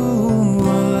you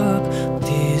up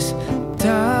this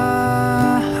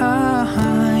time,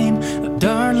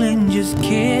 darling, just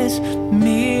kiss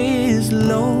me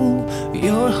slow.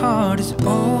 Your heart is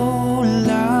all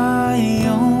I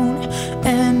own,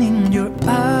 and in your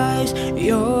eyes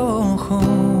you're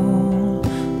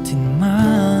holding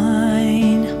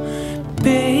mine.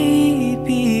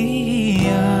 Baby,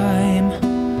 I'm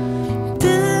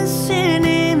dancing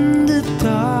in the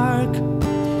dark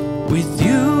with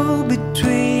you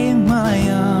between my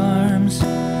arms,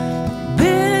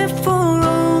 barefoot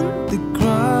on the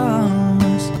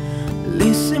grass,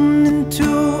 listening to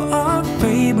our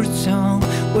favorite song.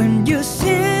 When you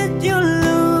said you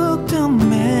looked a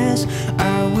mess, I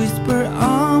whisper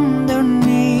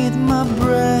underneath my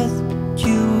breath, but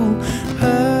you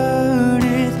heard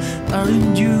it. Darling,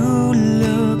 you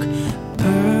look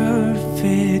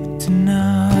perfect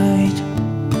tonight.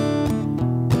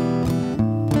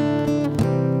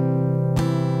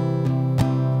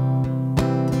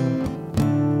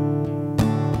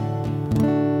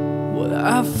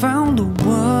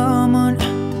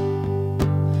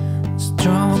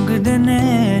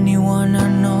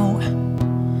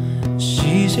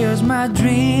 shares my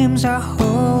dreams. I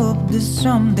hope that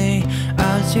someday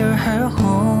I'll share her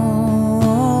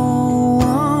home.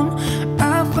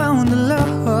 I found the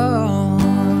love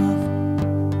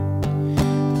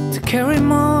to carry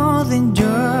more than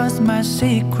just my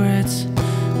secrets,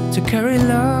 to carry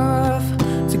love,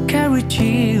 to carry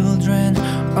children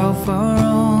of our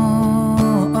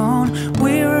own.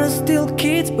 We're still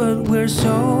kids, but we're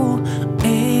so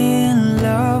in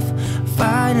love,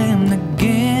 fighting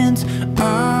against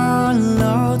our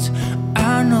loads.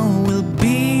 I know we'll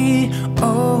be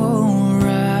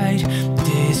alright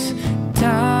this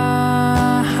time.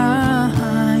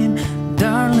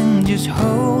 Darling, just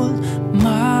hold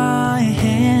my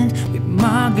hand. With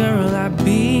my girl, I'll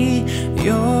be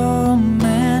your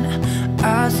man.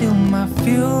 I see my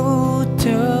future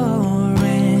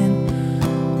in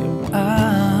your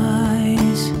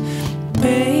eyes,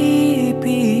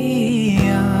 baby.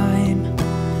 I'm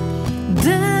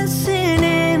dancing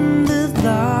in the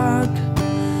dark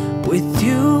with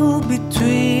you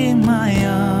between my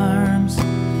arms,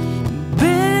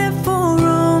 barefoot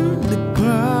on the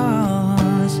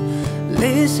grass,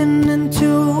 listening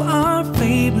to our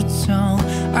favorite song.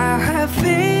 I have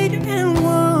faith in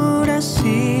what I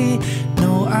see.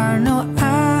 No, I know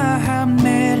I have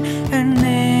met an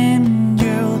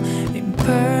angel in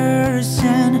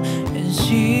person, and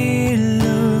she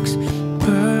looks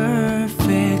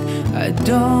perfect. I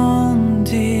don't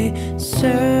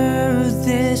deserve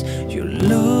this. You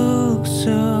look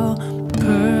so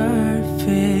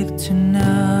perfect tonight.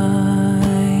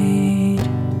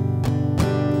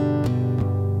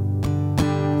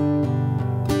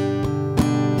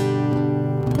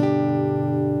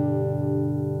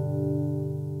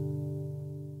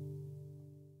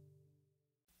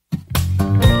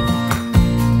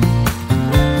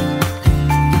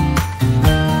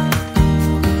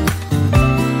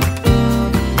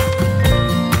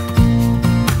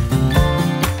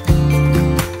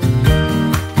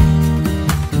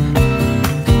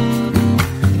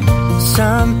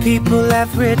 Some people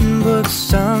have written books,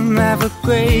 some have a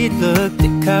great look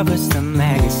that covers the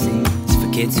magazines for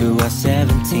kids who are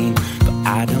 17. But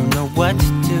I don't know what to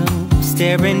do,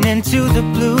 staring into the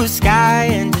blue sky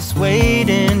and just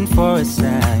waiting for a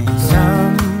sign.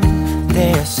 Some,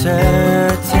 they are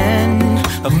certain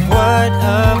of what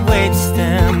awaits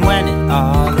them when it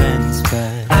all ends.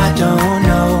 But I don't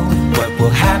know what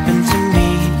will happen to me.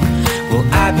 Will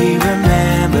I be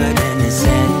remembered in a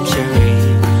century?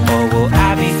 Or will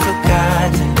I be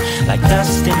forgotten like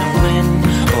dust in the wind,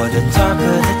 or the talk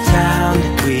of the town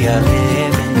that we are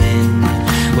living in?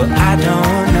 Well, I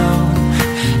don't know,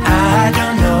 I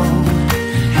don't know.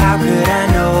 How could I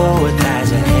know what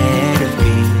lies ahead of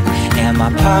me? Am I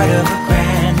part of a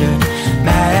grander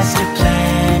master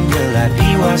plan? Will I be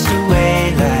washed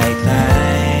away like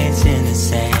lines in the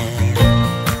sand?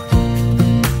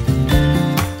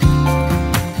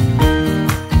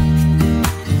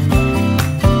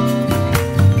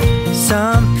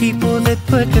 Some people that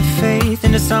put their faith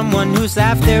into someone who's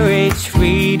half their age,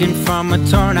 reading from a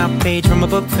torn out page from a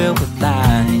book filled with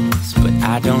lies. But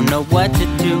I don't know what to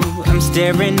do. I'm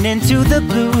staring into the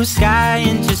blue sky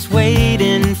and just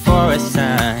waiting for a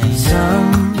sign.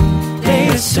 Some, they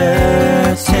are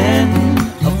certain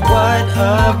of what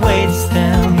awaits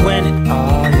them when it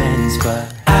all ends.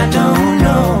 But I don't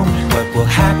know what will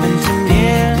happen to me.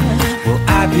 Will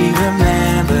I be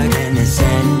remembered in a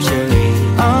century?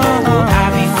 Or will I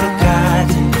be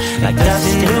forgotten like dust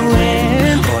in the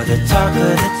wind, or the talk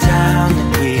of the town that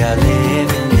we are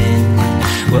living in?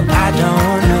 Well, I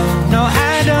don't know. No, I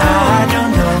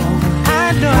don't know.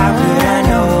 How could I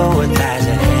know what lies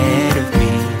ahead of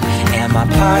me? Am I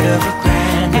part of a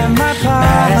grander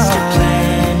master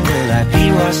plan? Will I be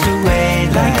washed away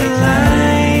like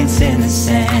lines in the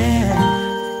sand?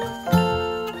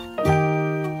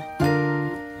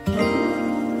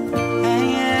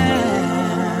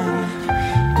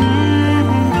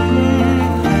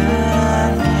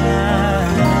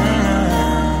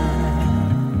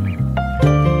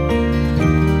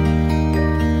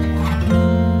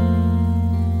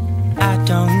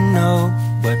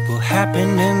 Happen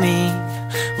to me?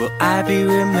 Will I be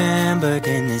remembered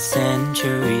in this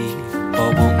century?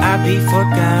 Or will I be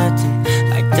forgotten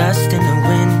like dust in the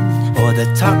wind, or the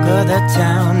talk of the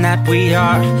town that we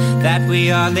are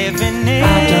living in?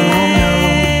 I don't know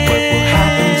what will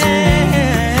happen to me.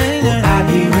 Will I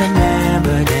be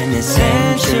remembered in this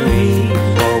century?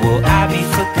 Or will I be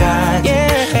forgotten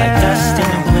like dust in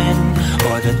the wind,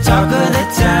 or the talk of the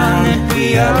town that we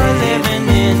are living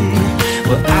in?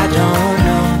 Well, I don't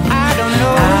know. I don't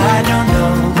know.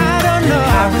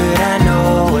 How could I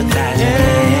know what lies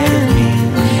ahead of me?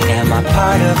 Am I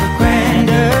part of a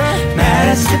grander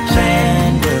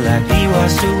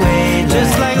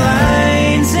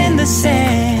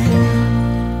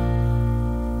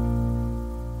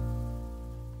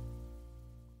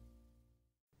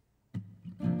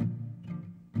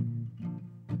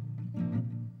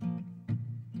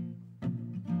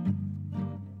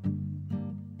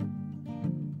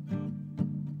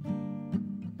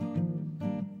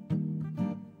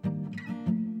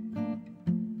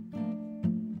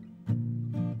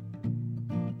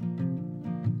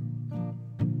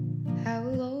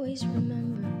always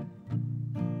remember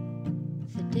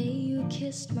the day you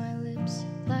kissed my lips,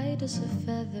 light as a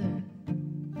feather.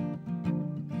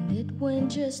 And it went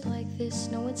just like this.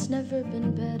 No, it's never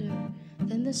been better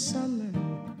than the summer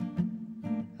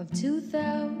of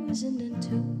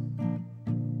 2002.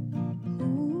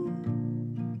 Ooh,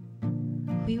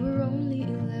 we were only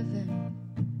 11,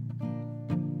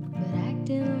 but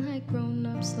acting like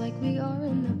grown-ups, like we are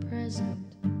in the present.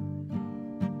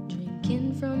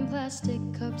 Drinking from plastic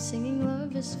cups, singing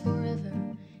love is forever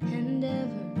and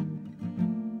ever.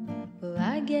 Well,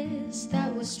 I guess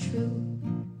that was true.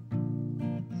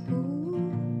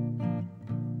 Ooh,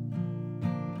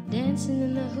 dancing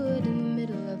in the hood in the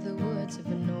middle of the woods of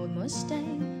an old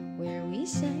Mustang, where we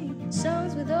sang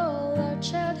songs with all our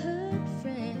childhood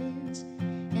friends.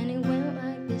 And it went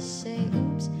like this, say,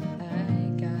 oops,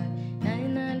 I got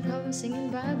 99 problems singing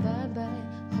bye, bye, bye.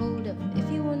 Hold up, if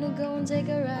you wanna go and take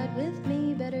a ride with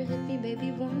me, better hit me,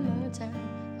 baby, one more time.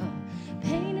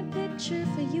 Paint a picture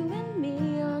for you and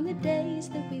me on the days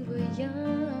that we were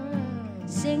young,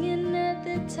 singing at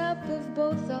the top of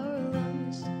both our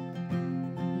lungs.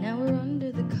 Now we're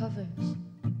under the covers.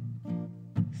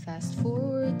 Fast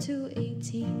forward to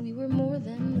 18, we were more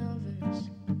than lovers.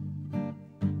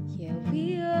 Yeah,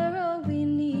 we are all we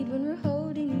need when we're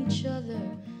holding each other.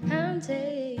 I'm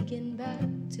taken back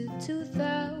to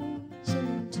 2002.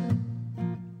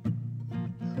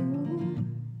 Ooh.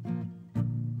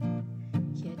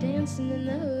 Yeah, dancing in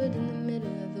the hood in the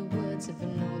middle of the woods of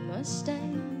an old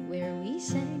Mustang, where we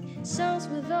sang songs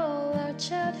with all our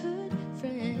childhood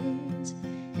friends.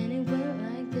 And it went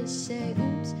like this, say,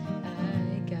 oops,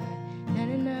 I got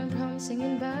 99 problems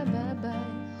singing bye, bye, bye.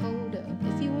 Hold up,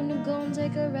 if you wanna go and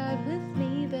take a ride with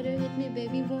me, better hit me,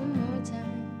 baby, one more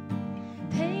time.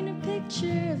 Paint a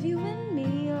picture of you and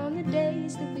me on the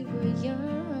days that we were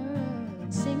young,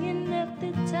 singing at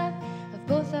the top of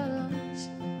both our lungs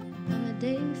on the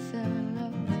day we fell in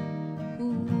love.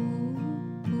 Ooh,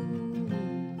 ooh,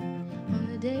 on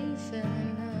the day we fell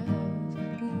in love.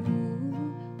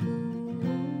 Ooh, ooh.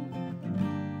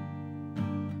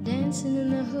 Dancing in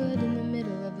the hood in the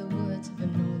middle of the woods of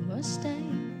an old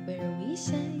Mustang, where we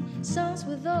sang songs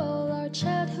with all our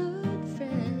childhood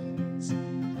friends.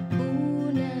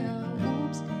 Ooh, now,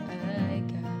 oops, I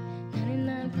got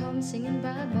 99 problems singing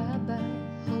bye, bye, bye.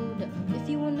 Hold up, if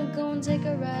you wanna go and take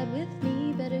a ride with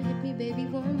me, better hit me, baby,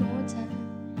 one more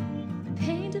time.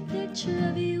 Paint a picture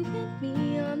of you and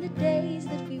me on the days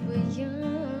that we were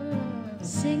young,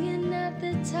 singing at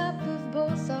the top of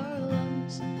both our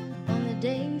lungs on the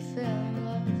day we fell in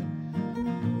love.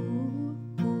 Ooh,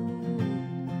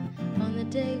 ooh, on the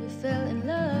day we fell in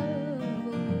love.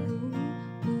 Ooh,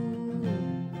 ooh,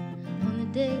 on the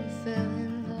day we fell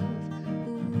in love.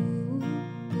 Ooh,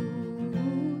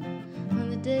 ooh, on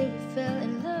the day we fell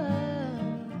in love.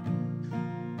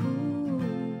 Ooh,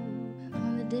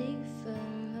 on the day we fell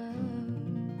in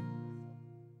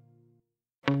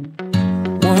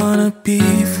love. Wanna be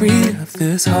free of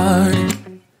this heart,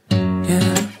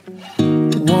 yeah.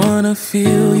 Wanna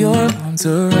feel your arms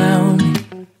around me.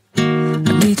 I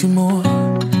need you more,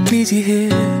 need you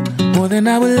here, more than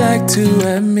I would like to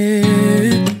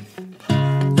admit.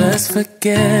 Let's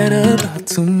forget about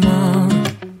tomorrow,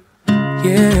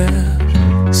 yeah.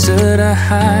 Should I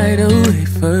hide away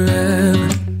forever?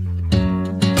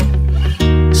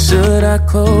 Should I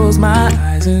close my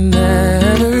eyes and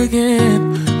never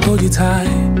again hold you tight,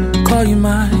 call you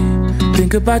mine,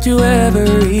 think about you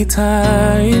every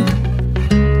time?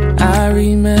 I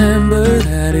remember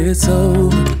that it's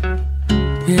over,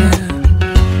 yeah.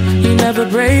 You never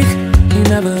break, you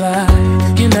never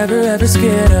lie, you never ever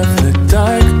scared of the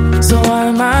dark. So why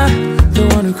am I the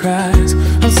one who cries?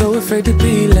 I'm so afraid to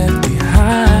be left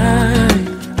behind.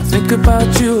 I think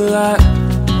about you a lot.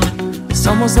 It's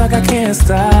almost like I can't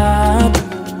stop,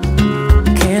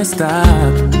 can't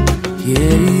stop,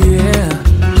 yeah, yeah.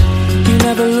 You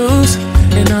never lose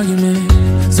an argument,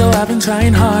 so I've been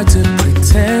trying hard to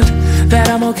pretend that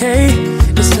I'm okay.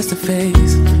 It's just a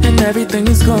phase, and everything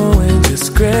is going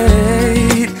just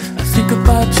great. I think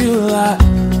about you a lot.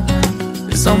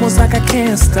 It's almost like I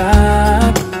can't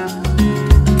stop,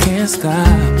 can't stop,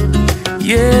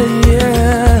 yeah,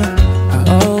 yeah.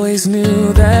 I always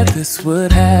knew that this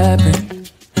would happen,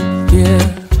 yeah.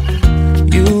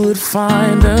 You would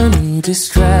find a new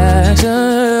distraction.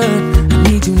 I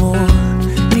need you more,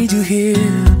 need you here,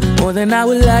 more than I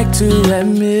would like to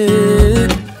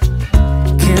admit.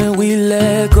 Can we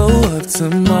let go of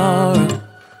tomorrow,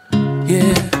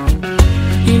 yeah.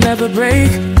 You never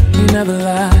break, you never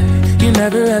lie, you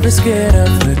never ever scared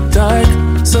of the dark.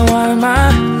 So why am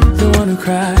I the one who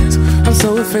cries? I'm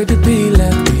so afraid to be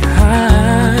left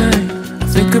behind. I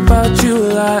think about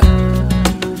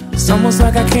almost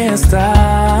like I can't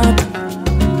stop.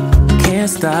 Can't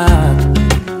stop.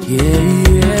 Yeah,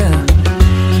 yeah.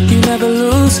 You never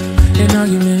lose an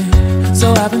argument,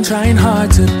 so I've been trying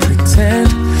hard to pretend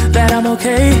that I'm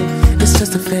okay. It's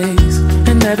just a phase,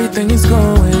 and everything is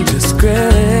going just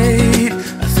great.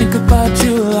 I think about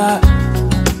you a lot.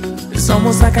 It's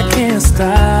almost like I can't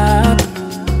stop.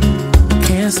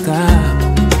 Can't stop.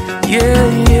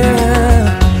 Yeah,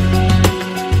 yeah.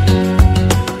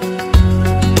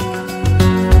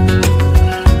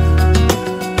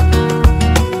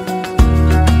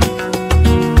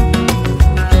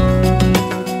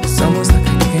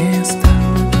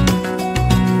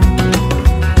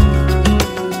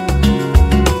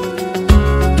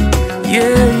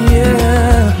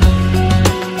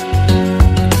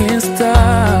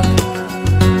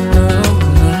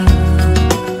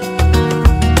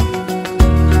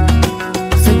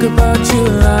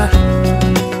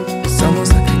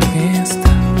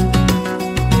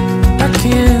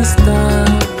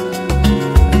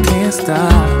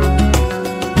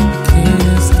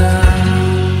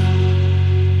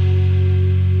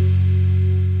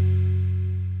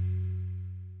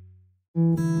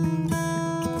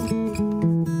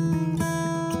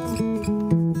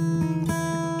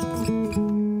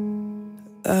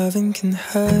 Loving can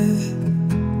hurt.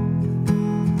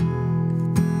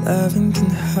 Loving can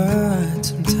hurt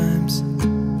sometimes.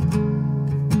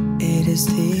 It is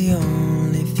the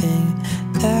only thing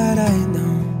that I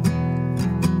know.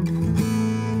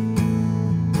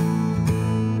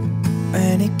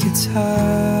 When it gets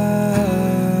hard,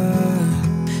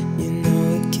 you know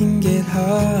it can get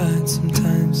hard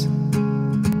sometimes.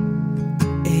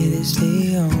 It is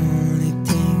the only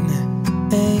thing that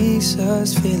makes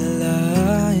us feel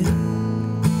alive.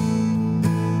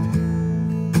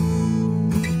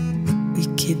 We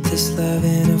keep this love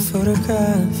in a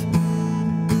photograph.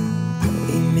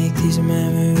 We make these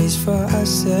memories for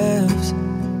ourselves,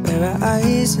 where our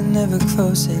eyes are never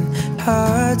closing,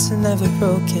 hearts are never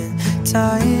broken,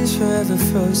 time's forever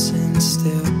frozen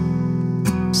still.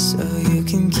 So you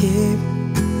can keep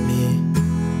me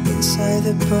inside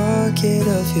the pocket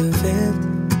of your ripped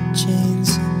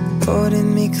jeans,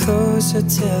 holding me closer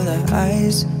till our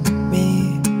eyes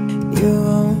meet. You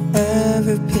won't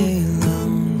ever be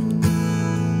alone.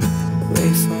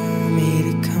 Wait for me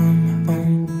to come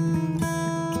home.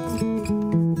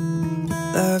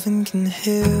 Loving can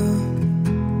heal.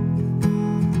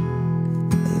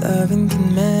 Loving can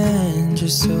mend your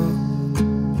soul.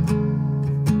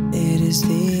 It is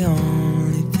the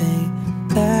only thing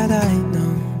that I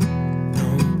know.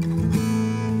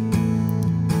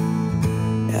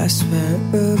 I swear it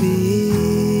will be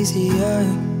easier.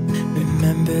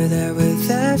 Remember that with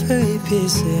every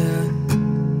piece of you,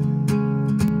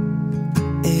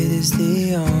 it is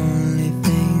the only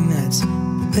thing that's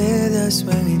with us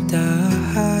when we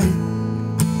die.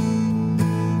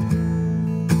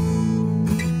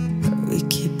 We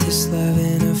keep this love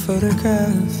in a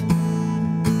photograph.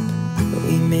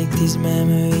 We make these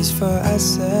memories for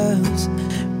ourselves,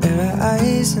 where our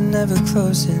eyes are never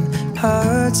closing,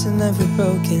 hearts are never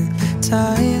broken,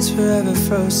 time's forever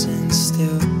frozen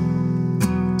still.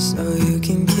 So you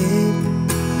can keep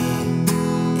me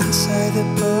inside the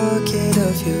pocket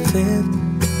of your ripped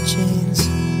jeans,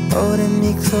 holding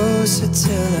me closer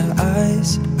till our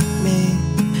eyes meet.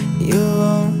 You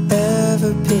won't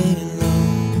ever be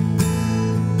alone.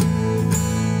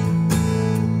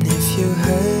 And if you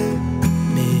hurt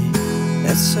me,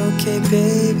 that's okay,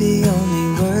 baby, only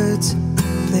words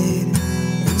bleed.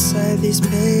 Inside these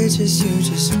pages you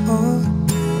just hold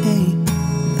me,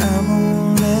 and I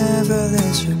won't ever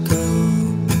let you go.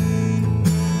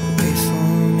 Wait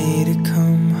for me to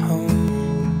come home.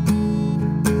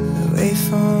 Wait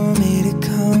for me to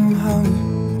come home.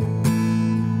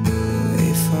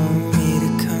 Wait for me to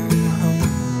come home.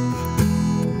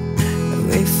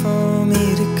 Wait for me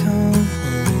to come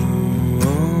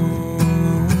home.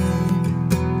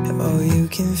 Oh, you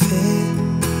can fit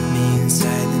me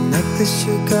inside the necklace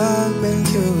you got when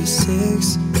you were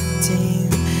 16,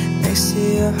 next to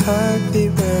your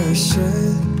heartbeat where it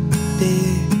should be.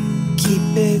 Keep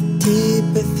it deep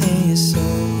within your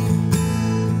soul.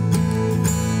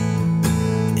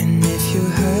 And if you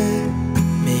hurt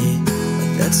me,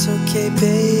 but that's okay,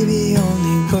 baby,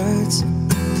 only words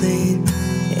bleed.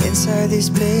 Inside these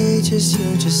pages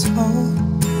you just hold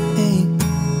me,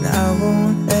 and I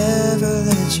won't ever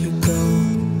let you go.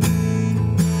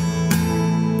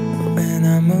 When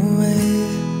I'm away,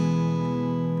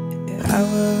 I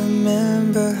will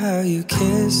remember how you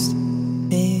kissed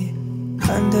me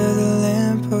under the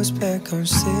lamppost back on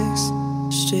 6th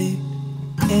Street,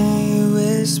 and you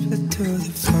whispered through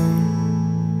the phone,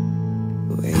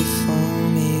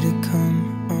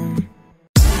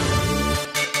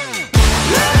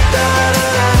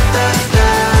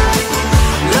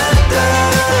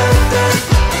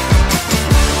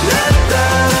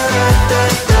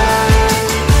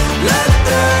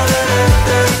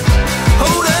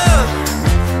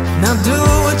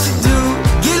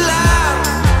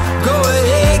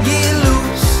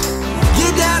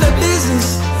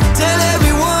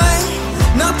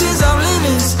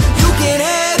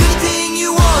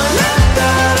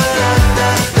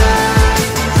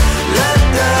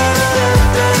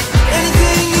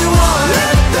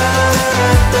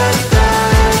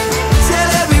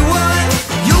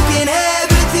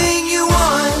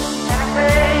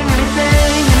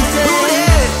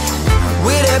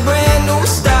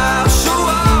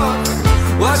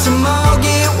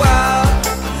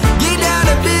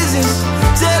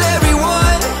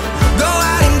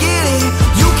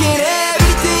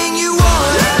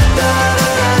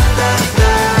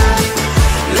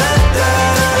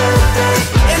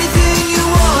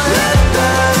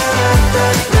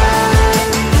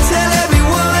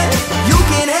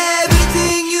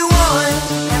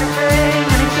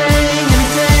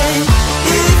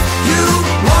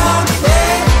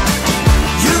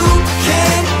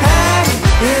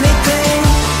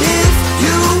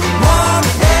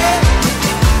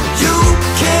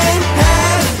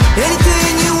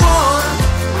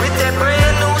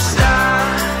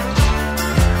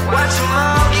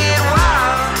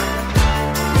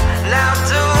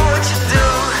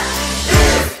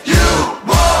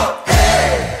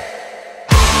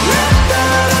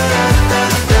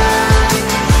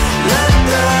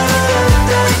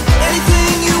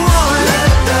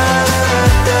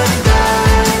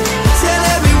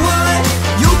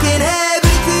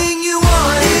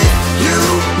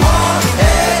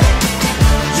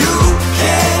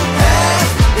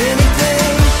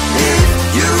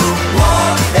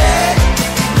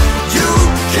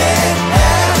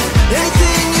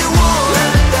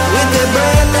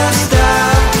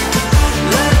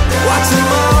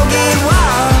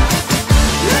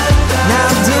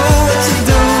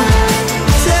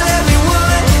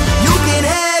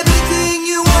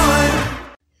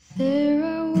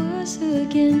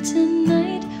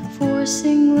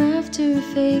 forcing laughter,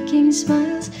 faking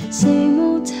smiles, same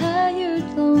old tired,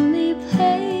 lonely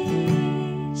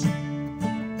place.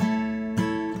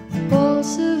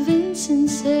 Walls of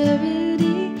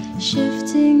insincerity,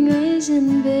 shifting eyes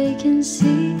and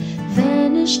vacancy,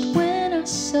 vanished when I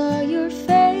saw your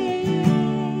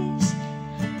face.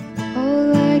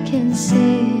 All I can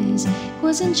say is it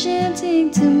was enchanting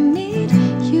to meet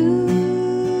you.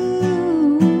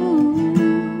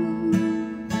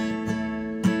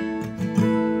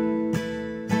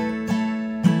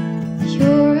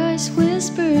 Your eyes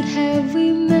whispered, have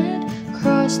we met?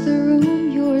 Across the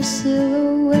room, your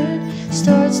silhouette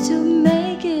starts to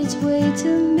make its way to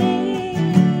me.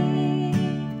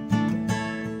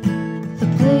 The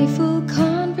playful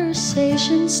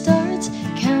conversation starts,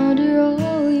 counter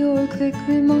all your quick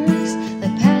remarks,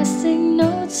 like passing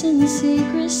notes in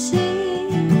secrecy.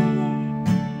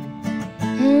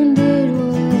 And it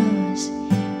was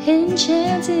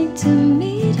enchanting to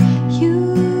meet you.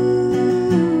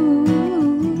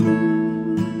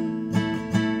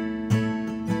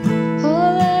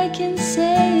 All I can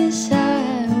say is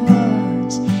I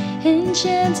was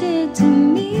enchanted to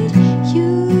meet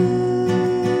you.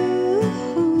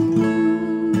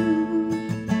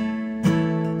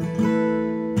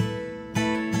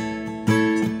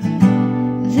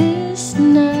 This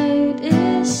night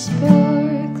is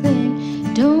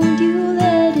sparkling, don't you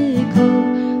let it go.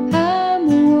 I'm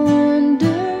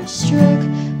wonderstruck,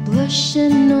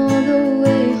 blushing all the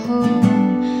way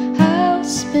home. I'll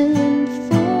spend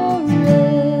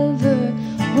forever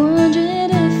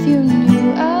wondering if you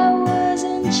knew I was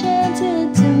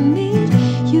enchanted to meet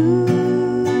you.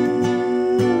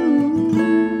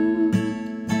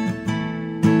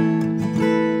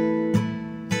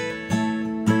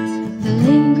 The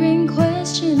lingering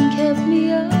question kept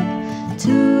me up.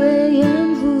 2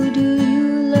 a.m. Who do you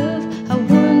love? I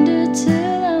wonder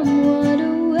till I'm wide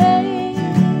awake.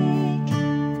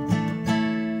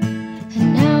 And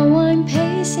now I'm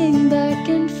pacing back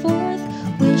and forth,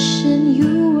 wishing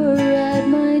you were at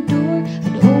my door.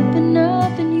 I'd open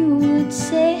up and you would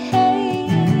say hey.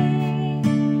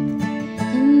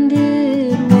 And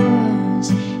it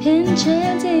was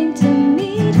enchanting to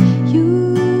meet you.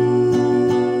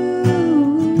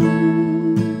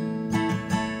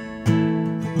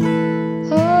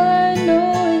 All I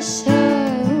know is I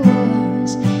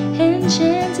was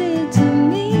enchanted to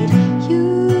meet you.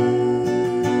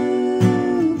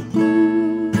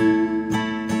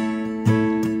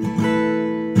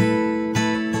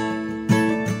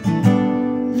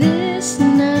 This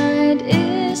night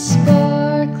is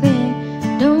sparkling,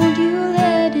 don't you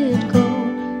let it go.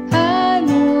 I'm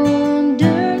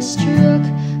wonderstruck,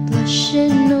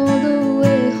 blushing all the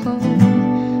way home.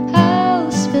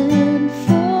 I'll spend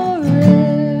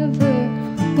forever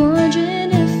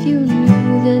wondering if you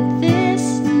knew that this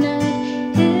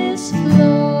night is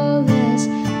flawless.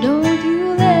 Don't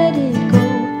you let it go.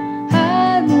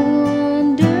 I'm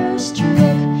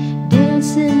wonderstruck,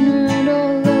 dancing around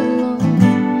all alone.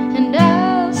 And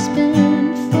I'll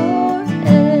spend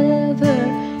forever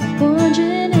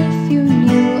wondering if you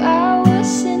knew I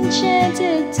was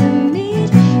enchanted to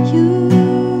meet you.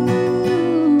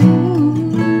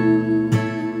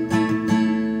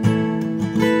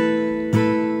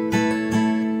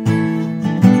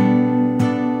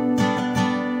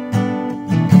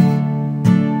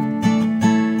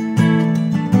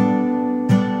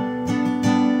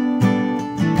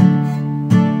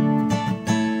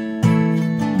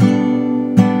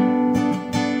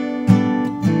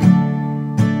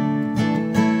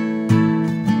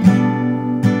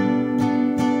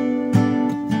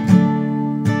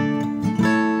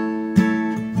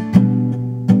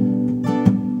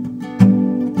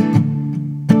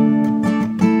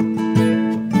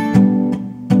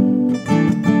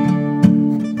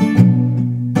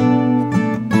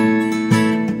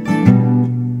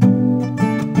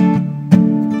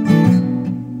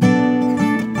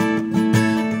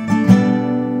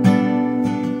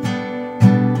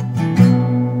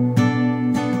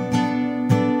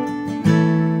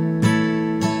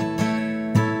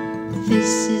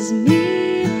 This is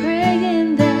me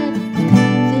praying that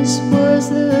this was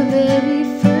the very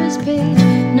first page,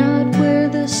 not where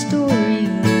the story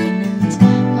ends.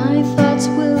 My thoughts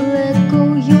will let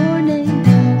go your name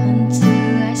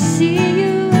until I see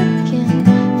you again.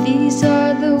 These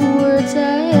are the words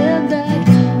I held back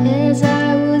as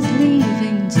I was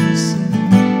leaving too soon.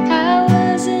 I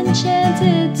was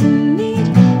enchanted to meet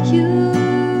you.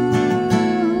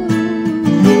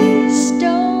 Please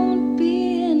don't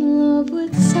be in love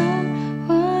with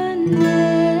someone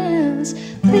else.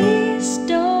 Please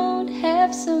don't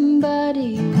have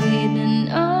somebody waiting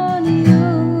on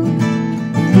you.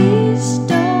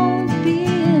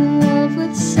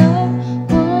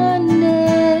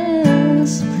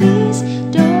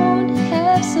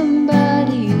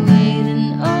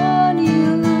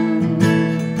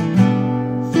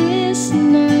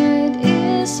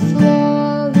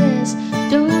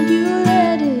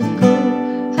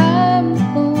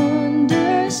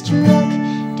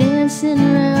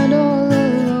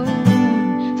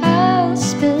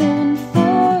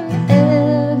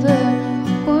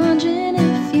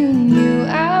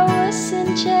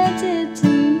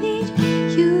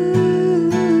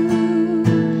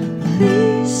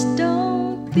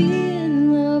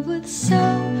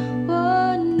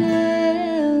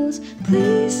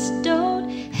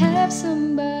 have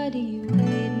somebody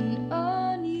waiting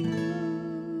on you.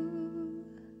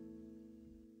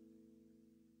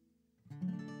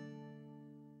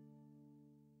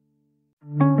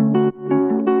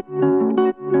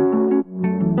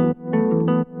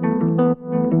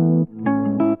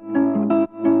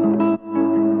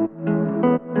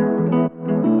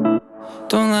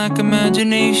 Don't lack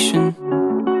imagination,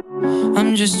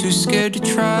 I'm just too scared to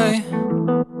try.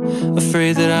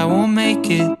 Afraid that I won't make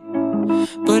it,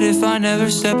 but if I never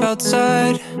step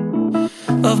outside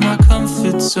of my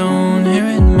comfort zone, here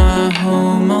in my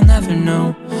home, I'll never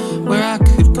know where I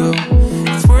could go.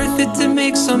 It's worth it to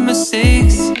make some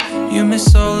mistakes. You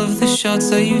miss all of the shots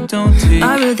that you don't take.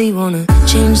 I really wanna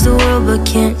change the world but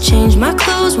can't change my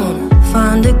clothes. Wanna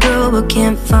find a girl but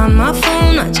can't find my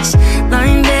phone. I just lie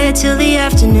in bed till the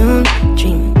afternoon,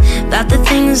 dreaming about the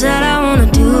things that I wanna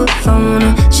do. If I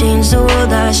wanna change the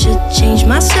world, I should change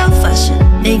myself. I should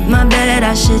make my bed,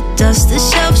 I should dust the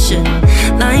shelf. Should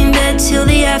lie in bed till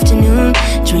the afternoon,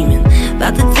 dreaming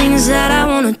about the things that I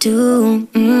wanna do.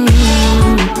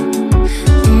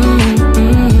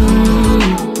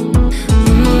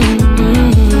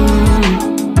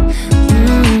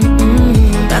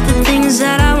 About the things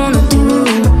that I wanna do.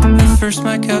 At first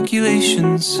my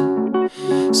calculations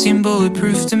seem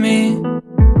bulletproof to me.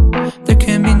 There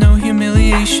can be no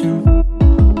humiliation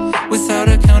without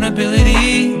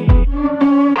accountability.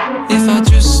 If I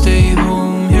just stay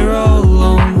home here all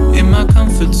alone in my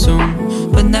comfort zone.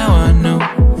 But now I know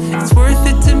it's worth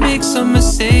it to make some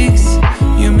mistakes.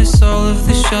 You miss all of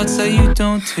the shots that you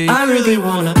don't take. I really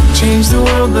wanna change the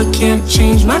world but can't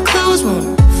change my clothes.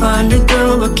 Wanna find a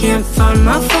girl but can't find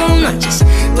my phone. I just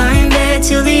lie in bed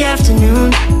till the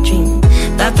afternoon, dreaming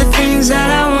about the things that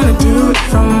I wanna do.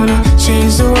 If I wanna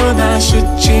change the world, I should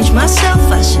change myself.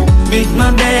 I should make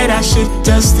my bed, I should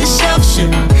dust the shelf.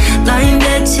 Should lie in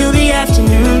bed till the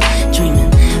afternoon, dreaming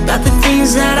about the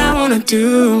things that I wanna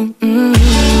do.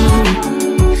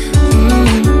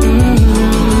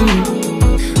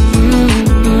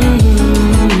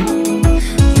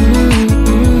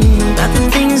 About the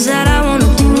things that I wanna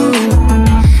do.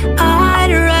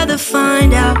 I'd rather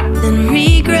find out than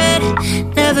regret.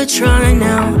 Never try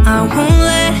now, I won't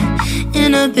let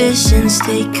inhibitions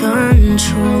take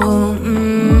control.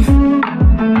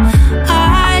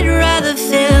 I'd rather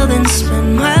fail than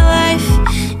spend my life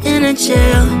in a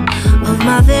jail of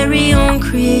my very own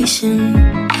creation,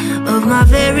 of my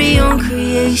very own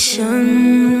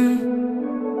creation.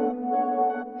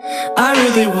 I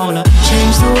really wanna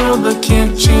change the world but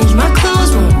can't change my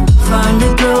clothes. Wanna find a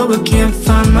girl but can't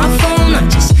find my phone. I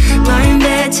just lie in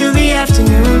bed till the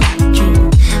afternoon, dreaming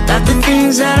about the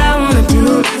things that I wanna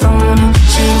do. If I wanna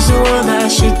change the world, I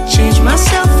should change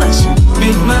myself. I should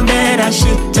make my bed, I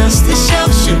should dust the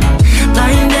shelf. Should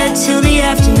lie in bed till the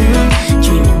afternoon,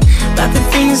 dreaming about the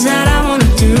things that I wanna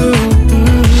do.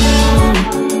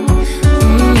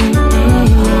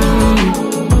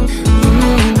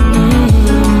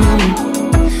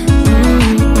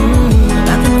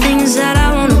 About the things that I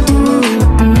wanna do.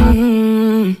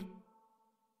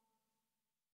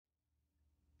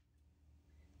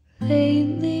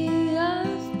 Lately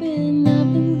I've been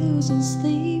losing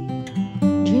sleep,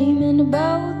 dreaming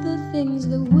about the things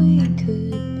that we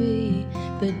could be.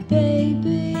 But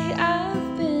baby,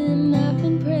 I've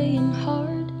been praying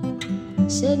hard.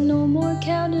 Said no more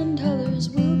counting dollars,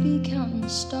 we'll be counting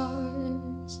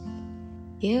stars.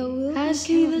 Yeah, I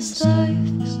see this life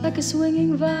like a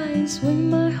swinging vine. Swing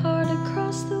my heart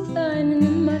across the line, and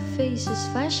in my face is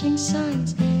flashing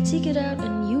signs. Seek it out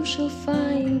and you shall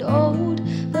find. Old,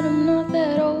 but I'm not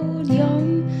that old.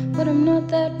 Young, but I'm not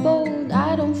that bold.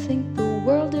 I don't think the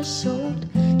world is sold,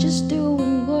 just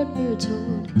doing what we're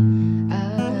told.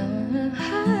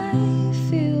 I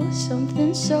feel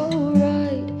something so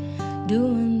right,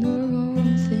 doing the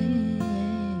wrong thing.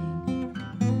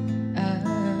 I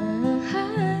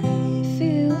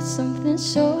feel something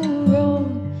so wrong,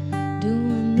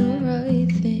 doing the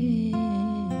right thing.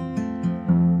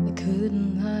 I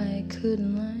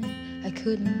couldn't lie, I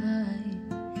couldn't lie.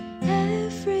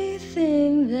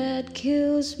 Everything that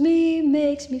kills me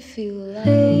makes me feel alive.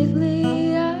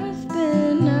 Lately I've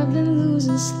been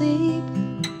losing sleep,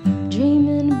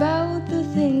 dreaming about the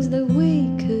things that we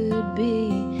could be.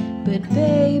 But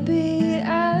baby,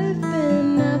 I've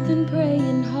been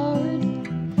praying hard.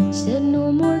 Said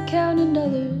no more counting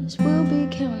dollars, we'll be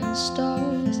counting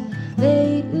stars.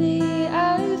 Lately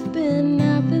I've been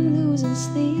losing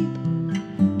sleep,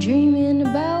 dreaming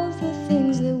about the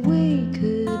things that we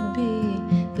could be.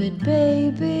 But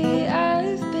baby,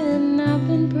 I've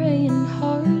been praying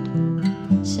hard.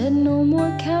 Said no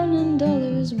more counting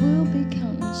dollars, we'll be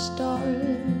counting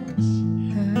stars.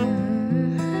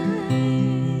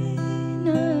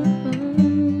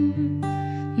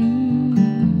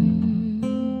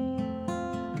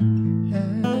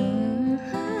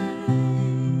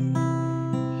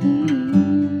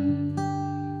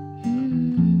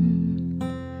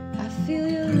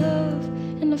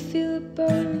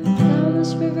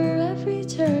 river every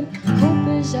turn. Hope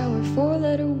is our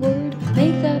four-letter word.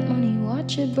 Make that money,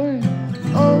 watch it burn.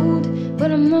 Old,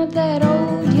 but I'm not that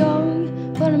old.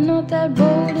 Young, but I'm not that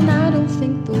bold. And I don't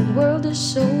think the world is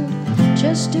sold.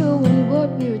 Just doing what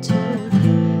we're told.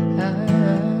 I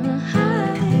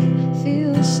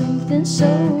feel something so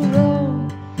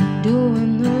wrong,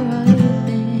 doing the right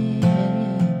thing.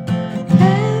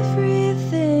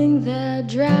 Everything that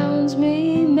drowns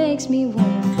me makes me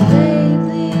want to fly.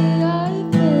 Lately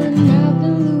I've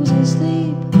been losing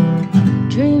sleep,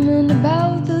 dreaming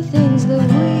about the things that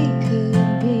we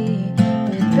could be.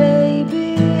 But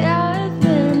baby, I've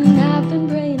been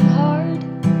praying hard.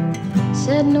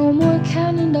 Said no more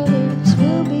counting dollars,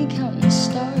 we'll be counting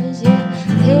stars. Yeah,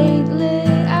 lately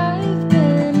I've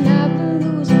been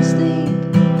losing sleep,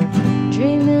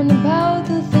 dreaming about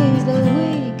the things that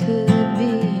we could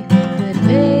be. But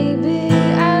baby,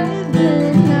 I've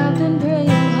been praying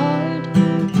hard.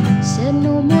 Said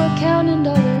no more counting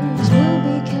dollars, we'll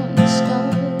be counting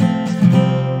stars.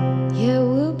 Yeah,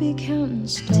 we'll be counting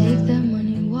stars. Take that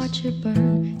money, watch it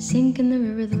burn. Sink in the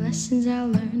river, the lessons I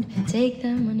learned. Take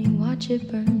that money, watch it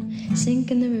burn.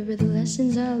 Sink in the river, the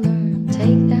lessons I learned.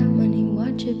 Take that money,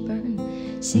 watch it burn.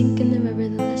 Sink in the river,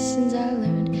 the lessons I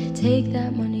learned. Take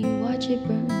that money, watch it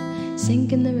burn.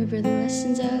 Sink in the river, the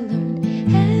lessons I learned.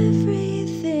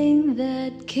 Everything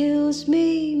that kills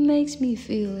me makes me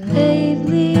feel.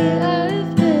 Lately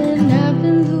I've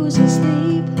been losing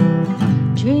sleep,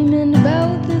 dreaming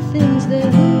about the things that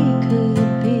we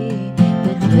could be.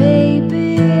 But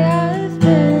baby, I've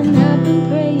been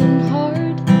praying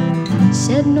hard.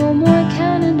 Said no more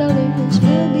counting dollars,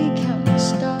 we'll be counting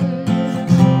stars.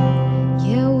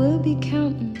 Yeah, we'll be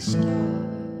counting stars.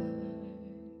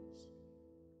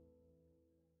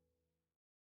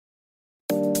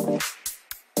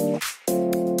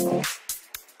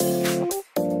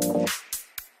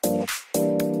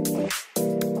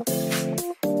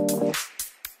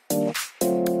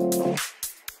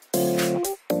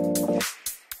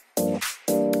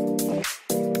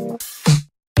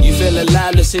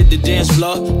 Alive, let's hit the dance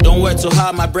floor. Don't work too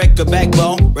hard, might break a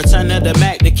backbone. Return to the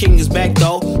Mac, the king is back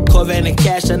though. Corvette and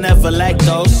cash, I never lack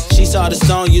those. She saw the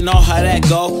stone, you know how that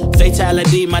go.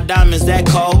 Fatality, my diamonds that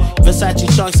cold. Versace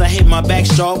trunks, I hit my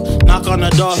backstroke. Knock on the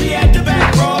door, she at the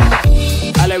back, bro.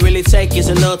 All I really take is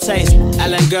a little taste.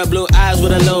 Island girl, blue eyes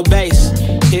with a little bass.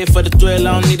 Here for the thrill,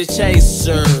 I don't need a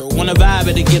chaser. Wanna vibe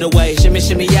at the getaway. Shimmy,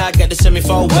 shimmy, yeah, I got the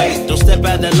semi-4 weight. Don't step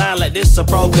out the line like this a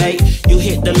probate. You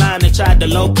hit the line and tried to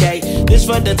locate. This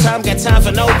for the time, got time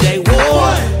for no day.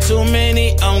 One, too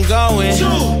many, I'm going.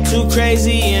 Too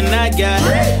crazy and I got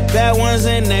bad ones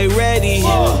and they ready.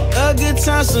 A good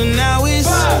time, so now it's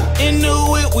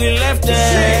into it, we left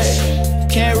that.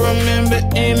 Can't remember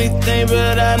anything,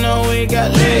 but I know we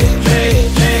got lit.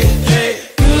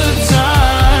 Good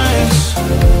times,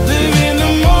 live in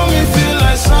the moment, feel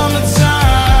like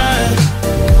summertime.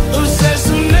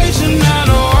 Obsessed with nature, not a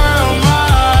world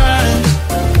mine.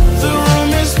 The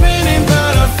room is spinning,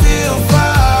 but I feel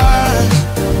fine.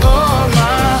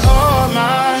 Oh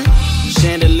my.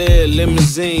 Chandelier,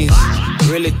 limousines.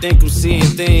 Really think I'm seeing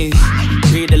things.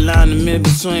 Read the line in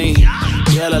between.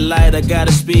 Yellow light, I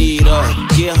gotta speed up.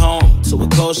 Get home to a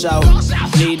cold shower.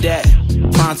 Need that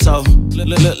pronto.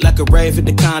 Look like a rave at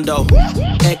the condo.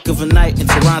 Heck of a night in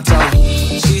Toronto.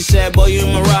 She said, boy, you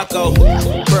in Morocco.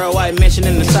 Pearl white mansion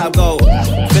in the top gold.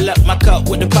 Fill up my cup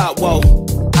with the pop, whoa.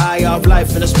 High off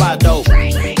life in the spot, though.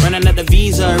 Running at the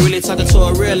visa, really talking to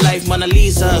a real life Mona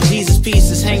Lisa. Jesus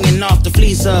pieces hanging off the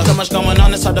fleecer. So much going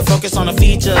on, it's hard to focus on the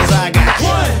features. I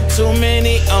got too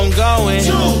many, I'm going.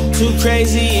 Too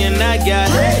crazy, and I got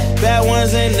bad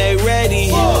ones and they ready.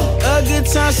 A good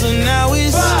time, so now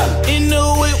it's into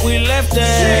it, we left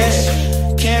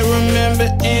that. Can't remember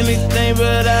anything,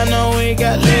 but I know we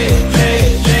got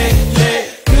lit.